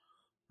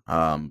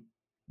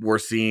 We're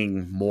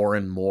seeing more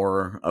and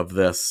more of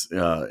this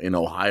in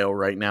Ohio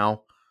right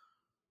now.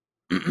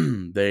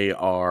 They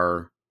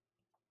are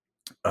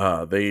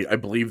I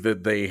believe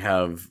that they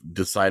have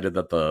decided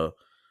that the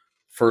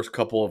first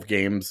couple of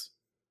games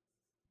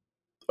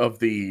of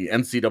the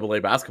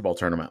NCAA basketball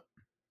tournament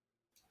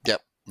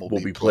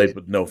will be played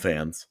with no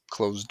fans.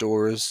 Closed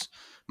doors.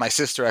 My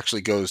sister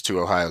actually goes to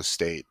Ohio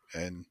State,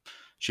 and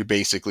she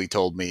basically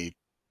told me,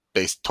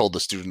 they told the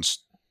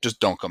students, just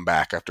don't come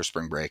back after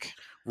spring break.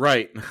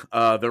 Right.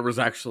 There was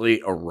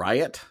actually a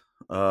riot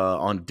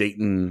on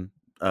Dayton,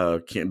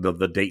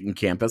 the Dayton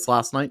campus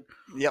last night.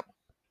 Yep.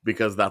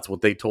 Because that's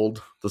what they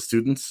told the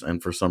students,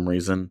 and for some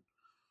reason,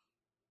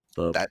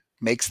 that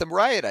makes them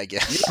riot, I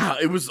guess. Yeah,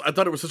 I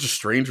thought it was such a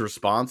strange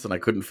response, and I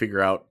couldn't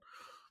figure out.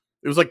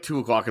 It was like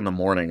 2:00 in the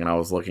morning, and I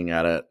was looking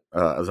at it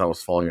as I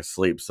was falling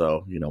asleep.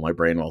 So, my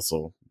brain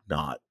also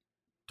not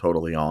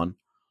totally on.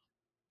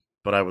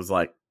 But I was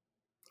like,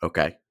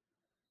 okay.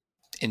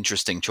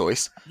 Interesting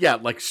choice. Yeah,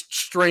 like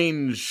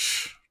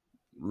strange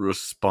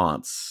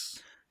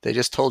response. They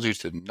just told you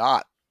to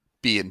not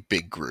be in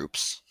big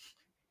groups.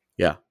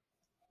 Yeah.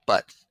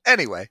 But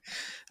anyway,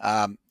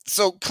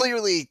 so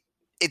clearly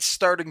it's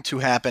starting to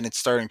happen. It's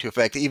starting to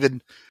affect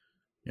even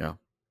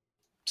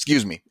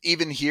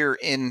here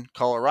in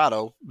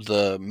Colorado,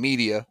 the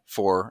media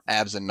for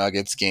Avs and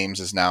Nuggets games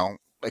is now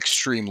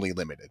extremely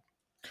limited.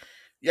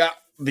 Yeah,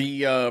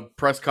 the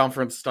press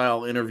conference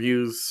style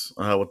interviews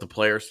with the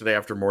players today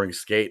after morning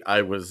skate,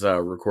 I was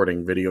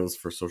recording videos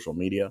for social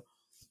media,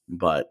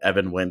 but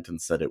Evan went and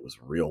said it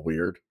was real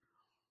weird.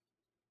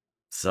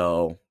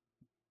 So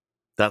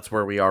that's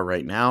where we are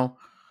right now.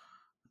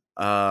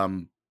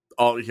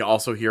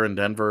 Also here in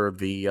Denver,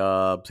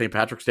 the St.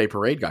 Patrick's Day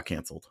parade got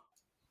canceled.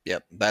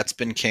 Yep, that's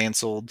been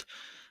canceled.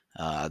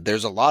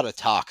 There's a lot of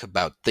talk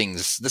about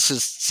things.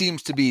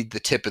 Seems to be the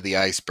tip of the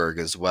iceberg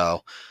as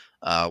well.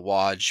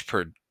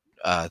 Woj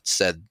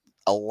said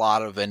a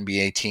lot of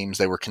NBA teams,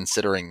 they were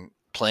considering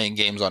playing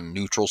games on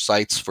neutral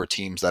sites for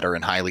teams that are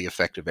in highly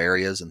effective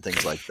areas and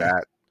things like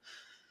that.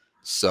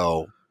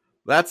 So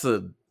that's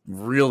a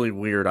really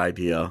weird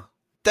idea.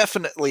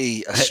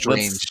 Definitely a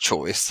strange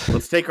choice.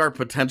 Let's take our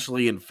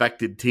potentially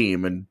infected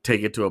team and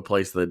take it to a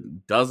place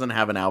that doesn't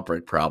have an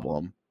outbreak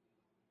problem.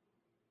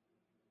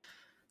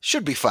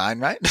 Should be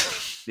fine, right?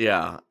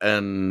 Yeah,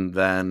 and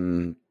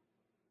then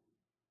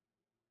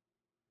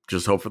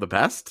just hope for the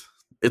best.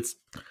 It's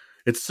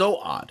so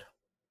odd.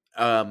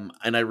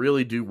 And I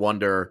really do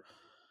wonder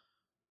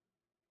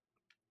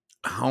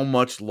how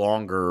much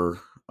longer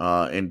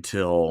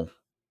until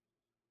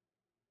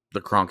the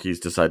Cronkies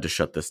decide to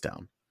shut this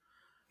down.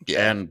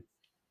 Yeah. And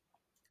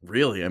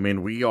really, I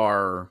mean, we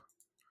are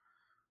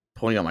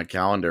pulling out my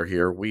calendar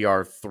here. We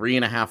are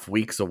 3.5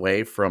 weeks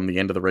away from the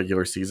end of the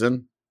regular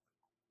season.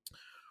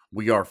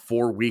 We are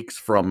 4 weeks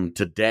from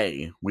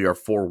today. We are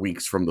 4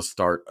 weeks from the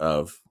start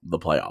of the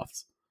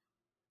playoffs.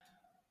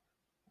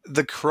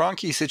 The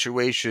Kroenke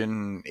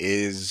situation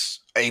is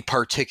a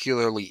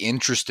particularly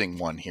interesting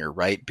one here,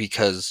 right?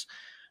 Because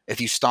if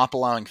you stop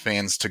allowing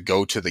fans to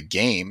go to the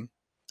game,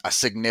 a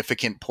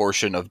significant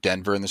portion of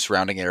Denver and the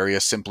surrounding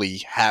area simply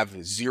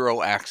have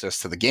zero access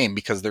to the game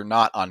because they're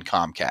not on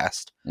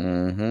Comcast.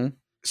 Mm-hmm.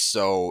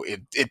 So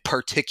it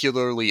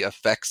particularly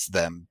affects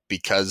them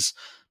because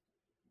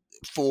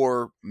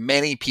for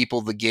many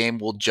people, the game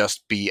will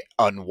just be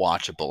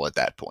unwatchable at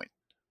that point.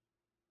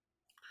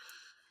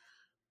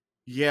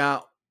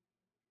 Yeah.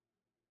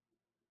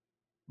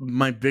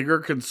 My bigger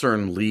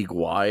concern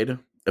league-wide,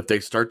 if they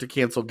start to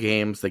cancel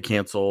games, they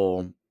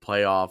cancel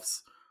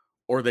playoffs,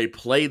 or they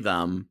play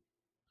them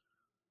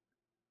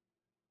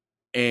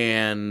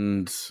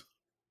and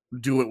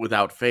do it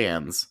without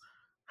fans,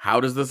 how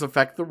does this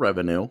affect the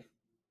revenue?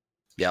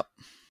 Yep.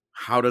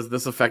 How does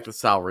this affect the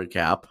salary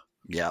cap?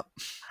 Yep.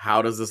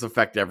 How does this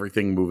affect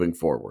everything moving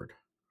forward?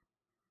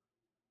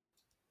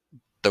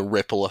 The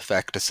ripple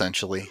effect,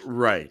 essentially.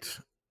 Right.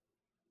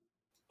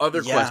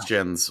 Other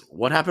questions.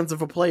 What happens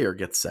if a player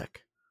gets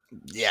sick?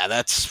 Yeah,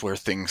 that's where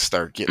things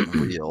start getting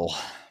real.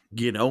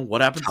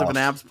 What happens if an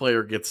Avs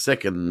player gets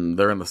sick and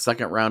they're in the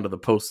second round of the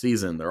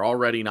postseason? They're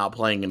already not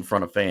playing in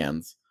front of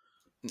fans.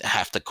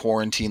 Have to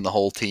quarantine the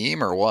whole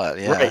team or what?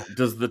 Yeah. Right.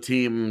 Does the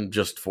team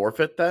just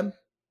forfeit then?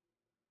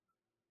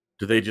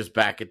 Do they just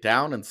back it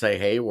down and say,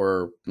 hey,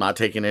 we're not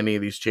taking any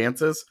of these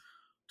chances?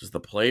 Does the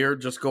player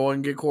just go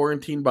and get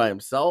quarantined by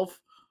himself?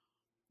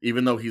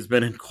 Even though he's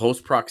been in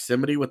close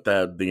proximity with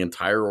the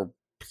entire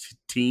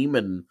team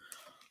and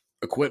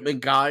equipment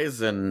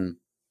guys and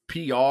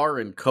PR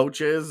and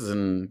coaches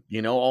and,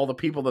 all the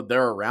people that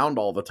they're around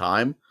all the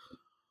time.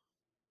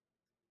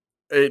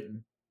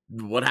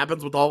 What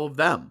happens with all of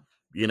them?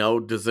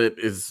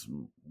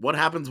 What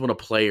happens when a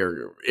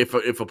player,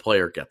 if a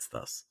player gets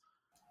this?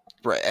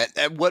 Right.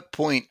 At what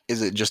point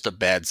is it just a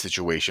bad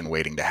situation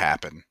waiting to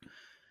happen?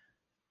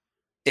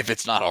 If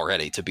it's not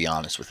already, to be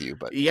honest with you,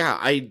 but yeah,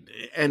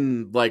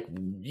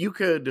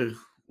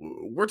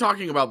 we're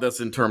talking about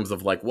this in terms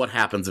of what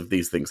happens if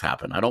these things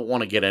happen. I don't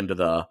want to get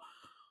into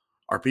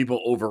are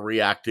people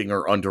overreacting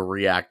or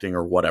underreacting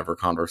or whatever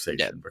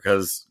conversation,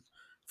 because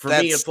for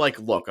me, it's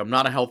look, I'm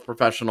not a health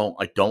professional.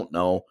 I don't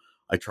know.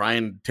 I try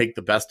and take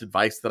the best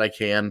advice that I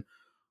can.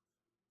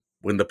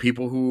 When the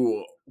people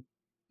who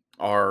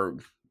are,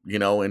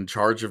 in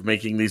charge of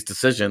making these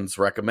decisions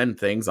recommend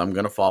things, I'm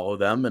going to follow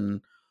them,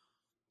 and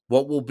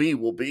what will be.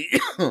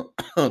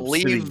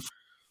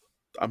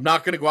 I'm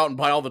not going to go out and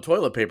buy all the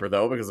toilet paper,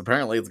 though, because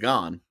apparently it's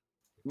gone.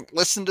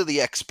 Listen to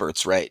the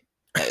experts, right?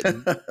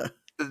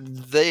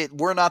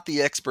 We're not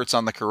the experts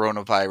on the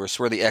coronavirus.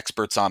 We're the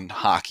experts on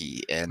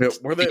hockey. And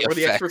we're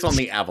the experts on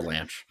the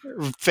Avalanche.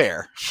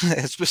 Fair.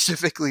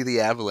 Specifically the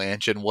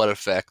Avalanche and what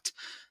effect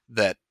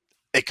that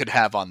it could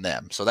have on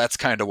them. So that's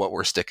kind of what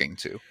we're sticking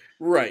to.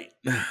 Right.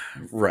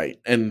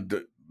 And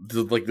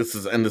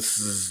this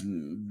is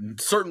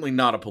certainly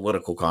not a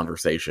political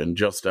conversation.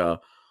 Just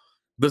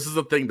this is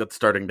a thing that's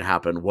starting to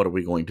happen. What are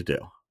we going to do?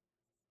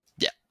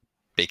 Yeah,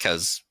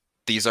 because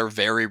these are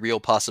very real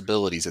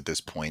possibilities at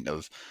this point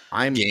of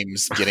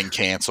games getting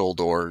canceled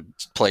or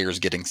players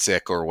getting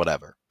sick or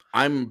whatever.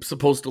 I'm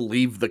supposed to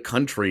leave the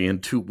country in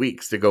 2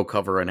 weeks to go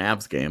cover an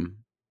Avs game.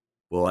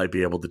 Will I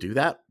be able to do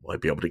that? Will I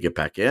be able to get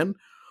back in?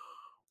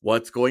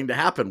 What's going to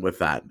happen with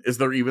that? Is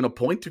there even a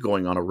point to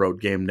going on a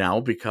road game now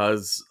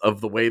because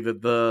of the way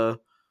that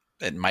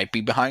it might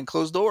be behind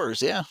closed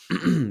doors, yeah.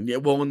 Yeah,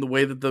 well, in the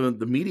way that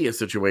the media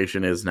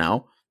situation is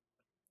now,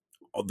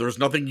 there's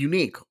nothing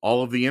unique.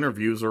 All of the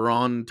interviews are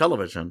on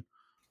television.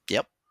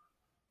 Yep.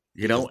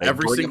 You know,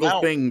 every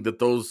single thing that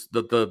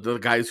the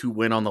guys who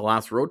went on the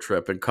last road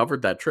trip and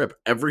covered that trip,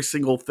 every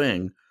single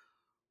thing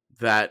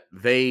that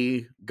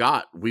they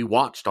got, we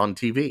watched on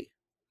TV.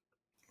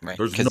 Right.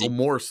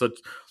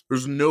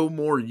 There's no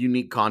more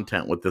unique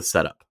content with this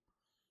setup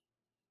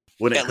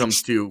when it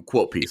comes to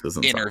quote pieces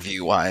and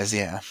interview wise.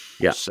 Yeah.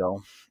 Yeah.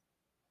 So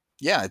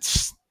yeah,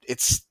 it's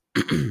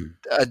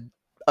an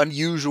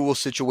unusual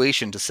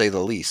situation to say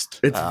the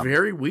least. It's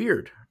very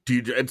weird.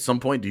 At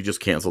some point, do you just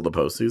cancel the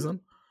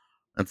postseason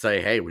and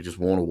say, hey, we just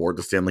won't award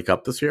the Stanley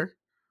Cup this year?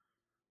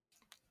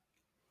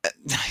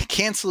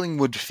 Canceling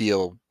would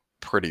feel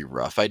pretty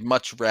rough. I'd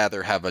much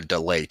rather have a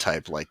delay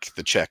type like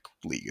the Czech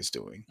league is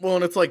doing. Well,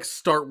 and it's like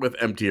start with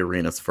empty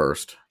arenas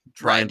first.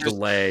 Try and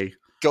delay.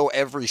 Go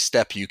every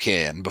step you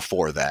can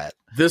before that.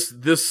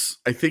 This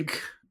I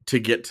think to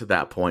get to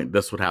that point,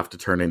 this would have to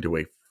turn into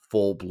a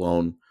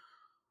full-blown,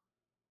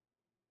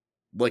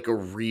 like a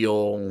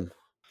real,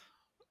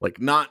 like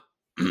not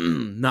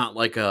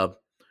like a,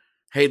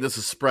 hey, this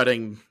is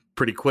spreading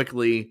pretty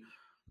quickly.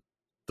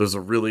 There's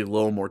a really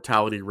low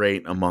mortality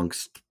rate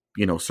amongst,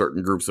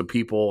 certain groups of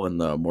people,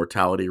 and the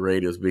mortality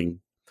rate is being,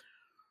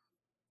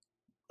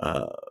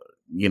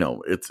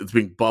 it's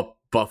being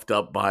buffed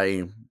up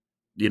by,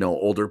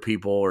 older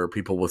people or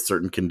people with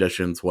certain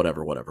conditions,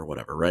 whatever,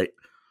 right?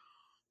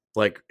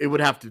 Like, it would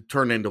have to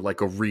turn into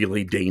like a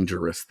really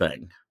dangerous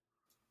thing.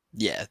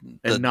 Yeah.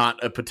 And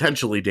not a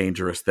potentially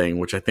dangerous thing,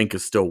 which I think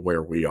is still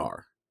where we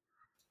are.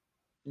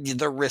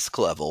 The risk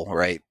level,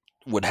 right,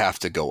 would have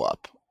to go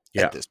up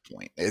at this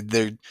point.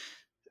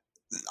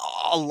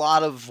 A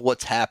lot of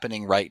what's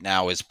happening right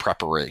now is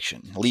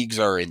preparation. Leagues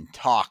are in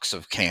talks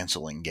of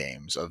canceling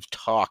games, of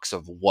talks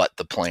of what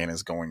the plan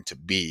is going to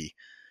be.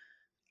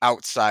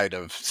 Outside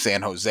of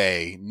San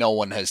Jose, no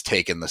one has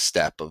taken the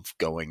step of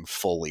going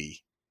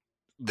fully,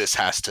 this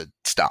has to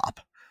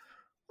stop.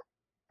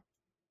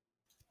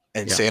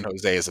 And San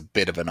Jose is a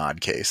bit of an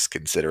odd case,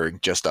 considering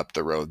just up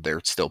the road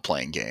they're still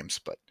playing games.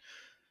 But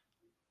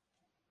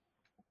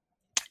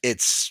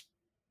it's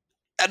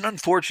an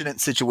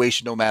unfortunate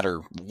situation no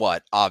matter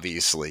what,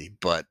 obviously.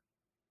 But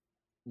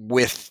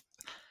with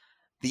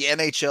the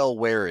NHL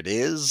where it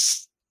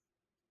is,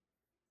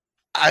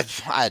 I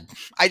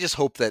just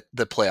hope that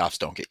the playoffs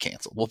don't get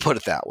canceled. We'll put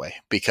it that way,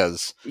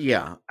 because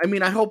I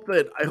hope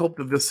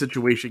that this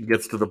situation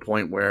gets to the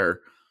point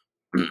where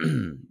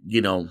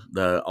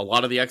a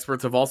lot of the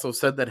experts have also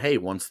said that, hey,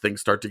 once things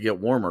start to get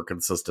warmer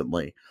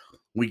consistently,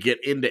 we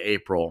get into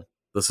April,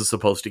 this is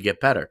supposed to get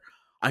better.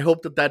 I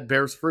hope that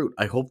bears fruit.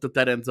 I hope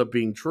that ends up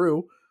being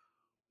true.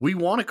 We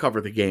want to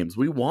cover the games.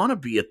 We want to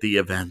be at the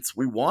events.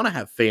 We want to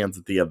have fans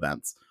at the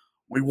events.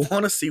 We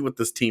want to see what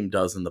this team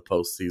does in the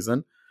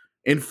postseason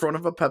in front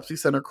of a Pepsi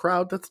Center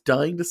crowd that's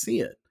dying to see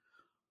it.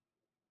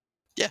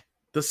 Yeah.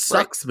 This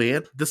sucks,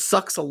 man. This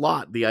sucks a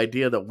lot. The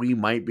idea that we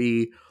might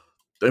be,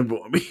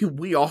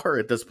 we are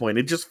at this point.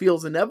 It just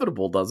feels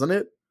inevitable, doesn't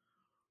it?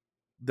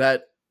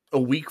 That a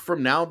week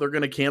from now, they're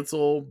going to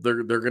cancel.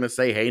 They're going to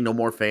say, hey, no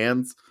more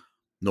fans.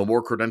 No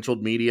more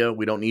credentialed media.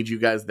 We don't need you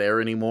guys there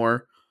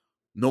anymore.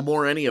 No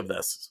more any of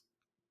this.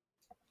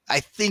 I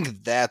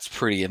think that's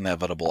pretty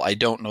inevitable. I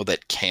don't know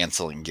that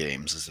canceling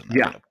games is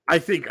inevitable. Yeah, I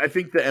think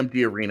the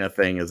empty arena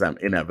thing is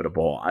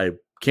inevitable.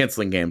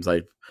 Canceling games,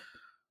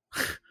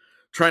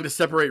 trying to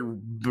separate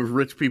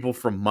rich people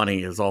from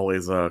money is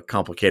always a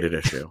complicated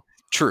issue.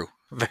 True,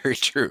 very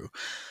true.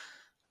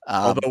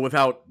 Although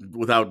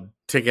without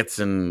tickets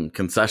and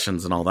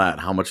concessions and all that,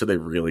 how much are they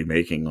really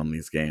making on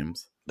these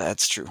games?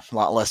 That's true. A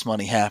lot less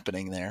money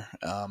happening there.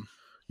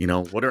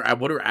 What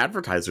are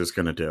advertisers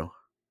going to do?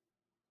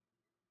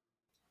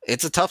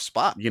 It's a tough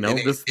spot.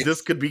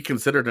 This could be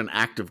considered an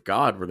act of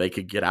God where they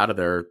could get out of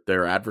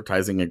their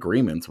advertising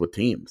agreements with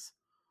teams.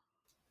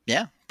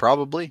 Yeah,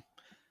 probably.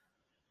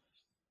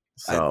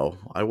 So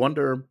I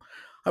wonder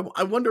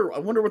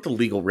what the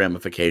legal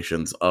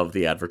ramifications of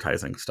the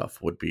advertising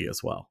stuff would be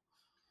as well.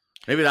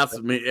 Maybe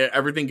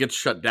everything gets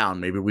shut down.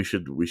 Maybe we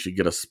should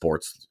get a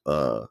sports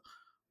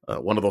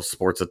one of those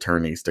sports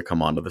attorneys to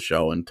come onto the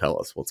show and tell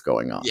us what's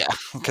going on. Yeah,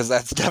 because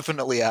that's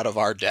definitely out of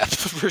our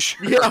depth for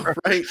sure. Yeah,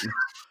 right.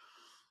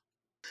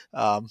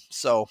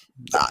 So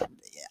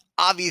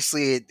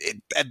obviously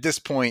at this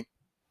point,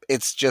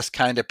 it's just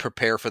kind of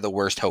prepare for the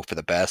worst, hope for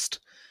the best.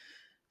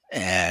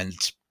 And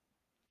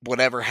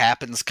whatever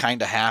happens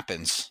kind of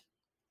happens.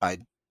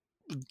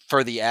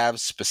 For the Avs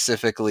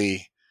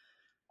specifically,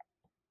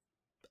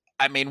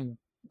 I mean,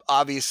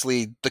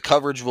 obviously the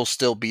coverage will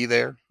still be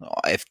there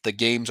if the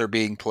games are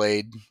being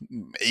played,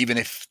 even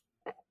if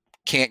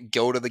can't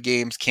go to the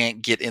games,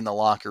 can't get in the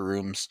locker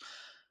rooms.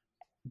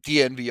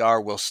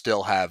 DNVR will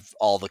still have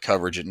all the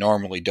coverage it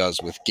normally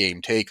does with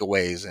game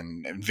takeaways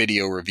and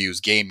video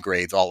reviews, game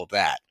grades, all of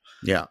that.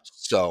 Yeah.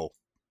 So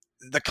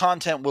the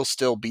content will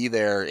still be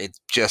there. It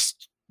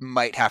just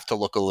might have to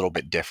look a little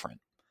bit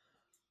different.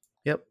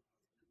 Yep.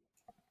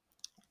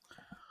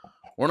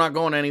 We're not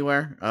going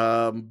anywhere,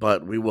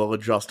 but we will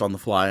adjust on the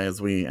fly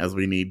as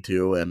we need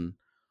to, and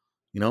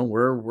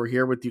we're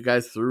here with you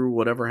guys through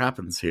whatever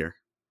happens here.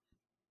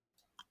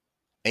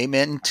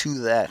 Amen to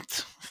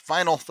that.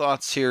 Final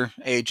thoughts here,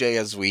 AJ,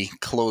 as we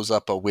close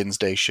up a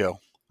Wednesday show.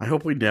 I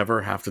hope we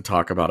never have to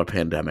talk about a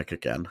pandemic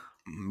again.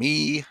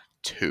 Me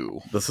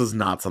too. This is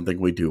not something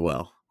we do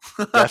well.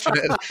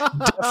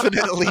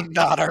 Definitely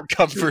not our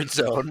comfort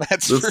zone.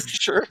 That's for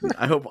sure.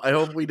 I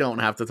hope we don't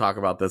have to talk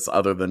about this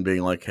other than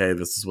being like, hey,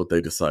 this is what they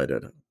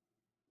decided.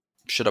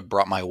 Should have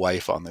brought my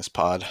wife on this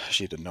pod.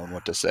 She'd have known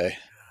what to say.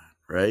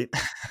 Right?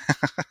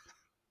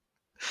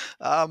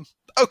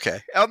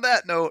 Okay. On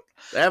that note,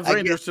 Avs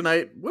Rangers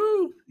tonight.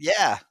 Woo!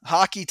 Yeah,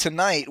 hockey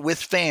tonight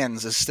with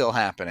fans is still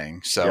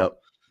happening. So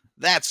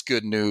That's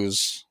good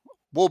news.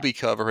 We'll be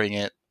covering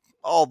it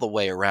all the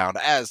way around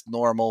as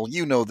normal.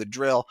 You know the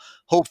drill.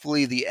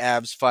 Hopefully the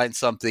Avs find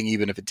something,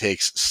 even if it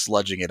takes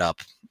sludging it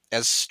up.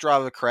 As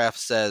StravaCraft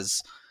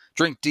says,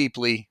 drink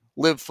deeply,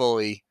 live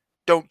fully,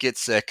 don't get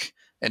sick,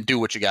 and do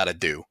what you gotta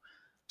do.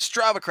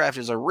 StravaCraft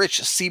is a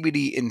rich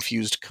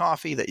CBD-infused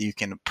coffee that you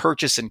can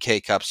purchase in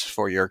K-Cups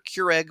for your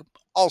Keurig.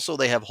 Also,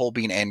 they have whole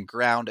bean and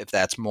ground if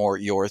that's more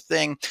your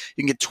thing.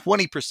 You can get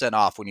 20%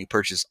 off when you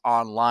purchase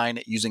online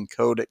using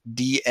code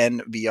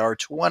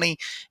DNVR20,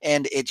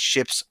 and it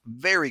ships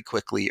very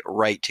quickly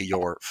right to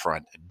your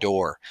front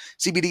door.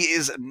 CBD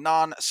is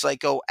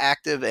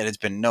non-psychoactive, and it's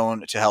been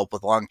known to help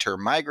with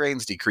long-term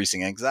migraines,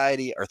 decreasing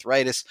anxiety,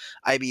 arthritis,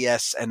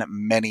 IBS, and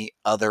many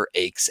other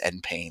aches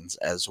and pains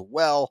as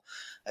well.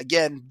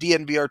 Again,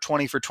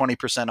 DNVR20 for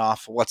 20%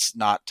 off. What's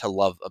not to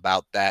love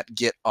about that?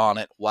 Get on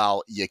it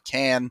while you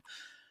can.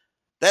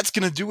 That's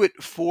going to do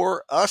it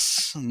for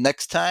us.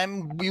 Next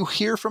time you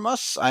hear from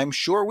us, I'm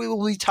sure we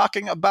will be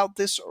talking about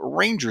this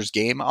Rangers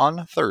game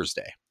on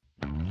Thursday.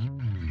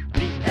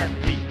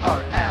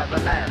 DNVR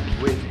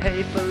Avalanche with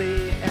Haefele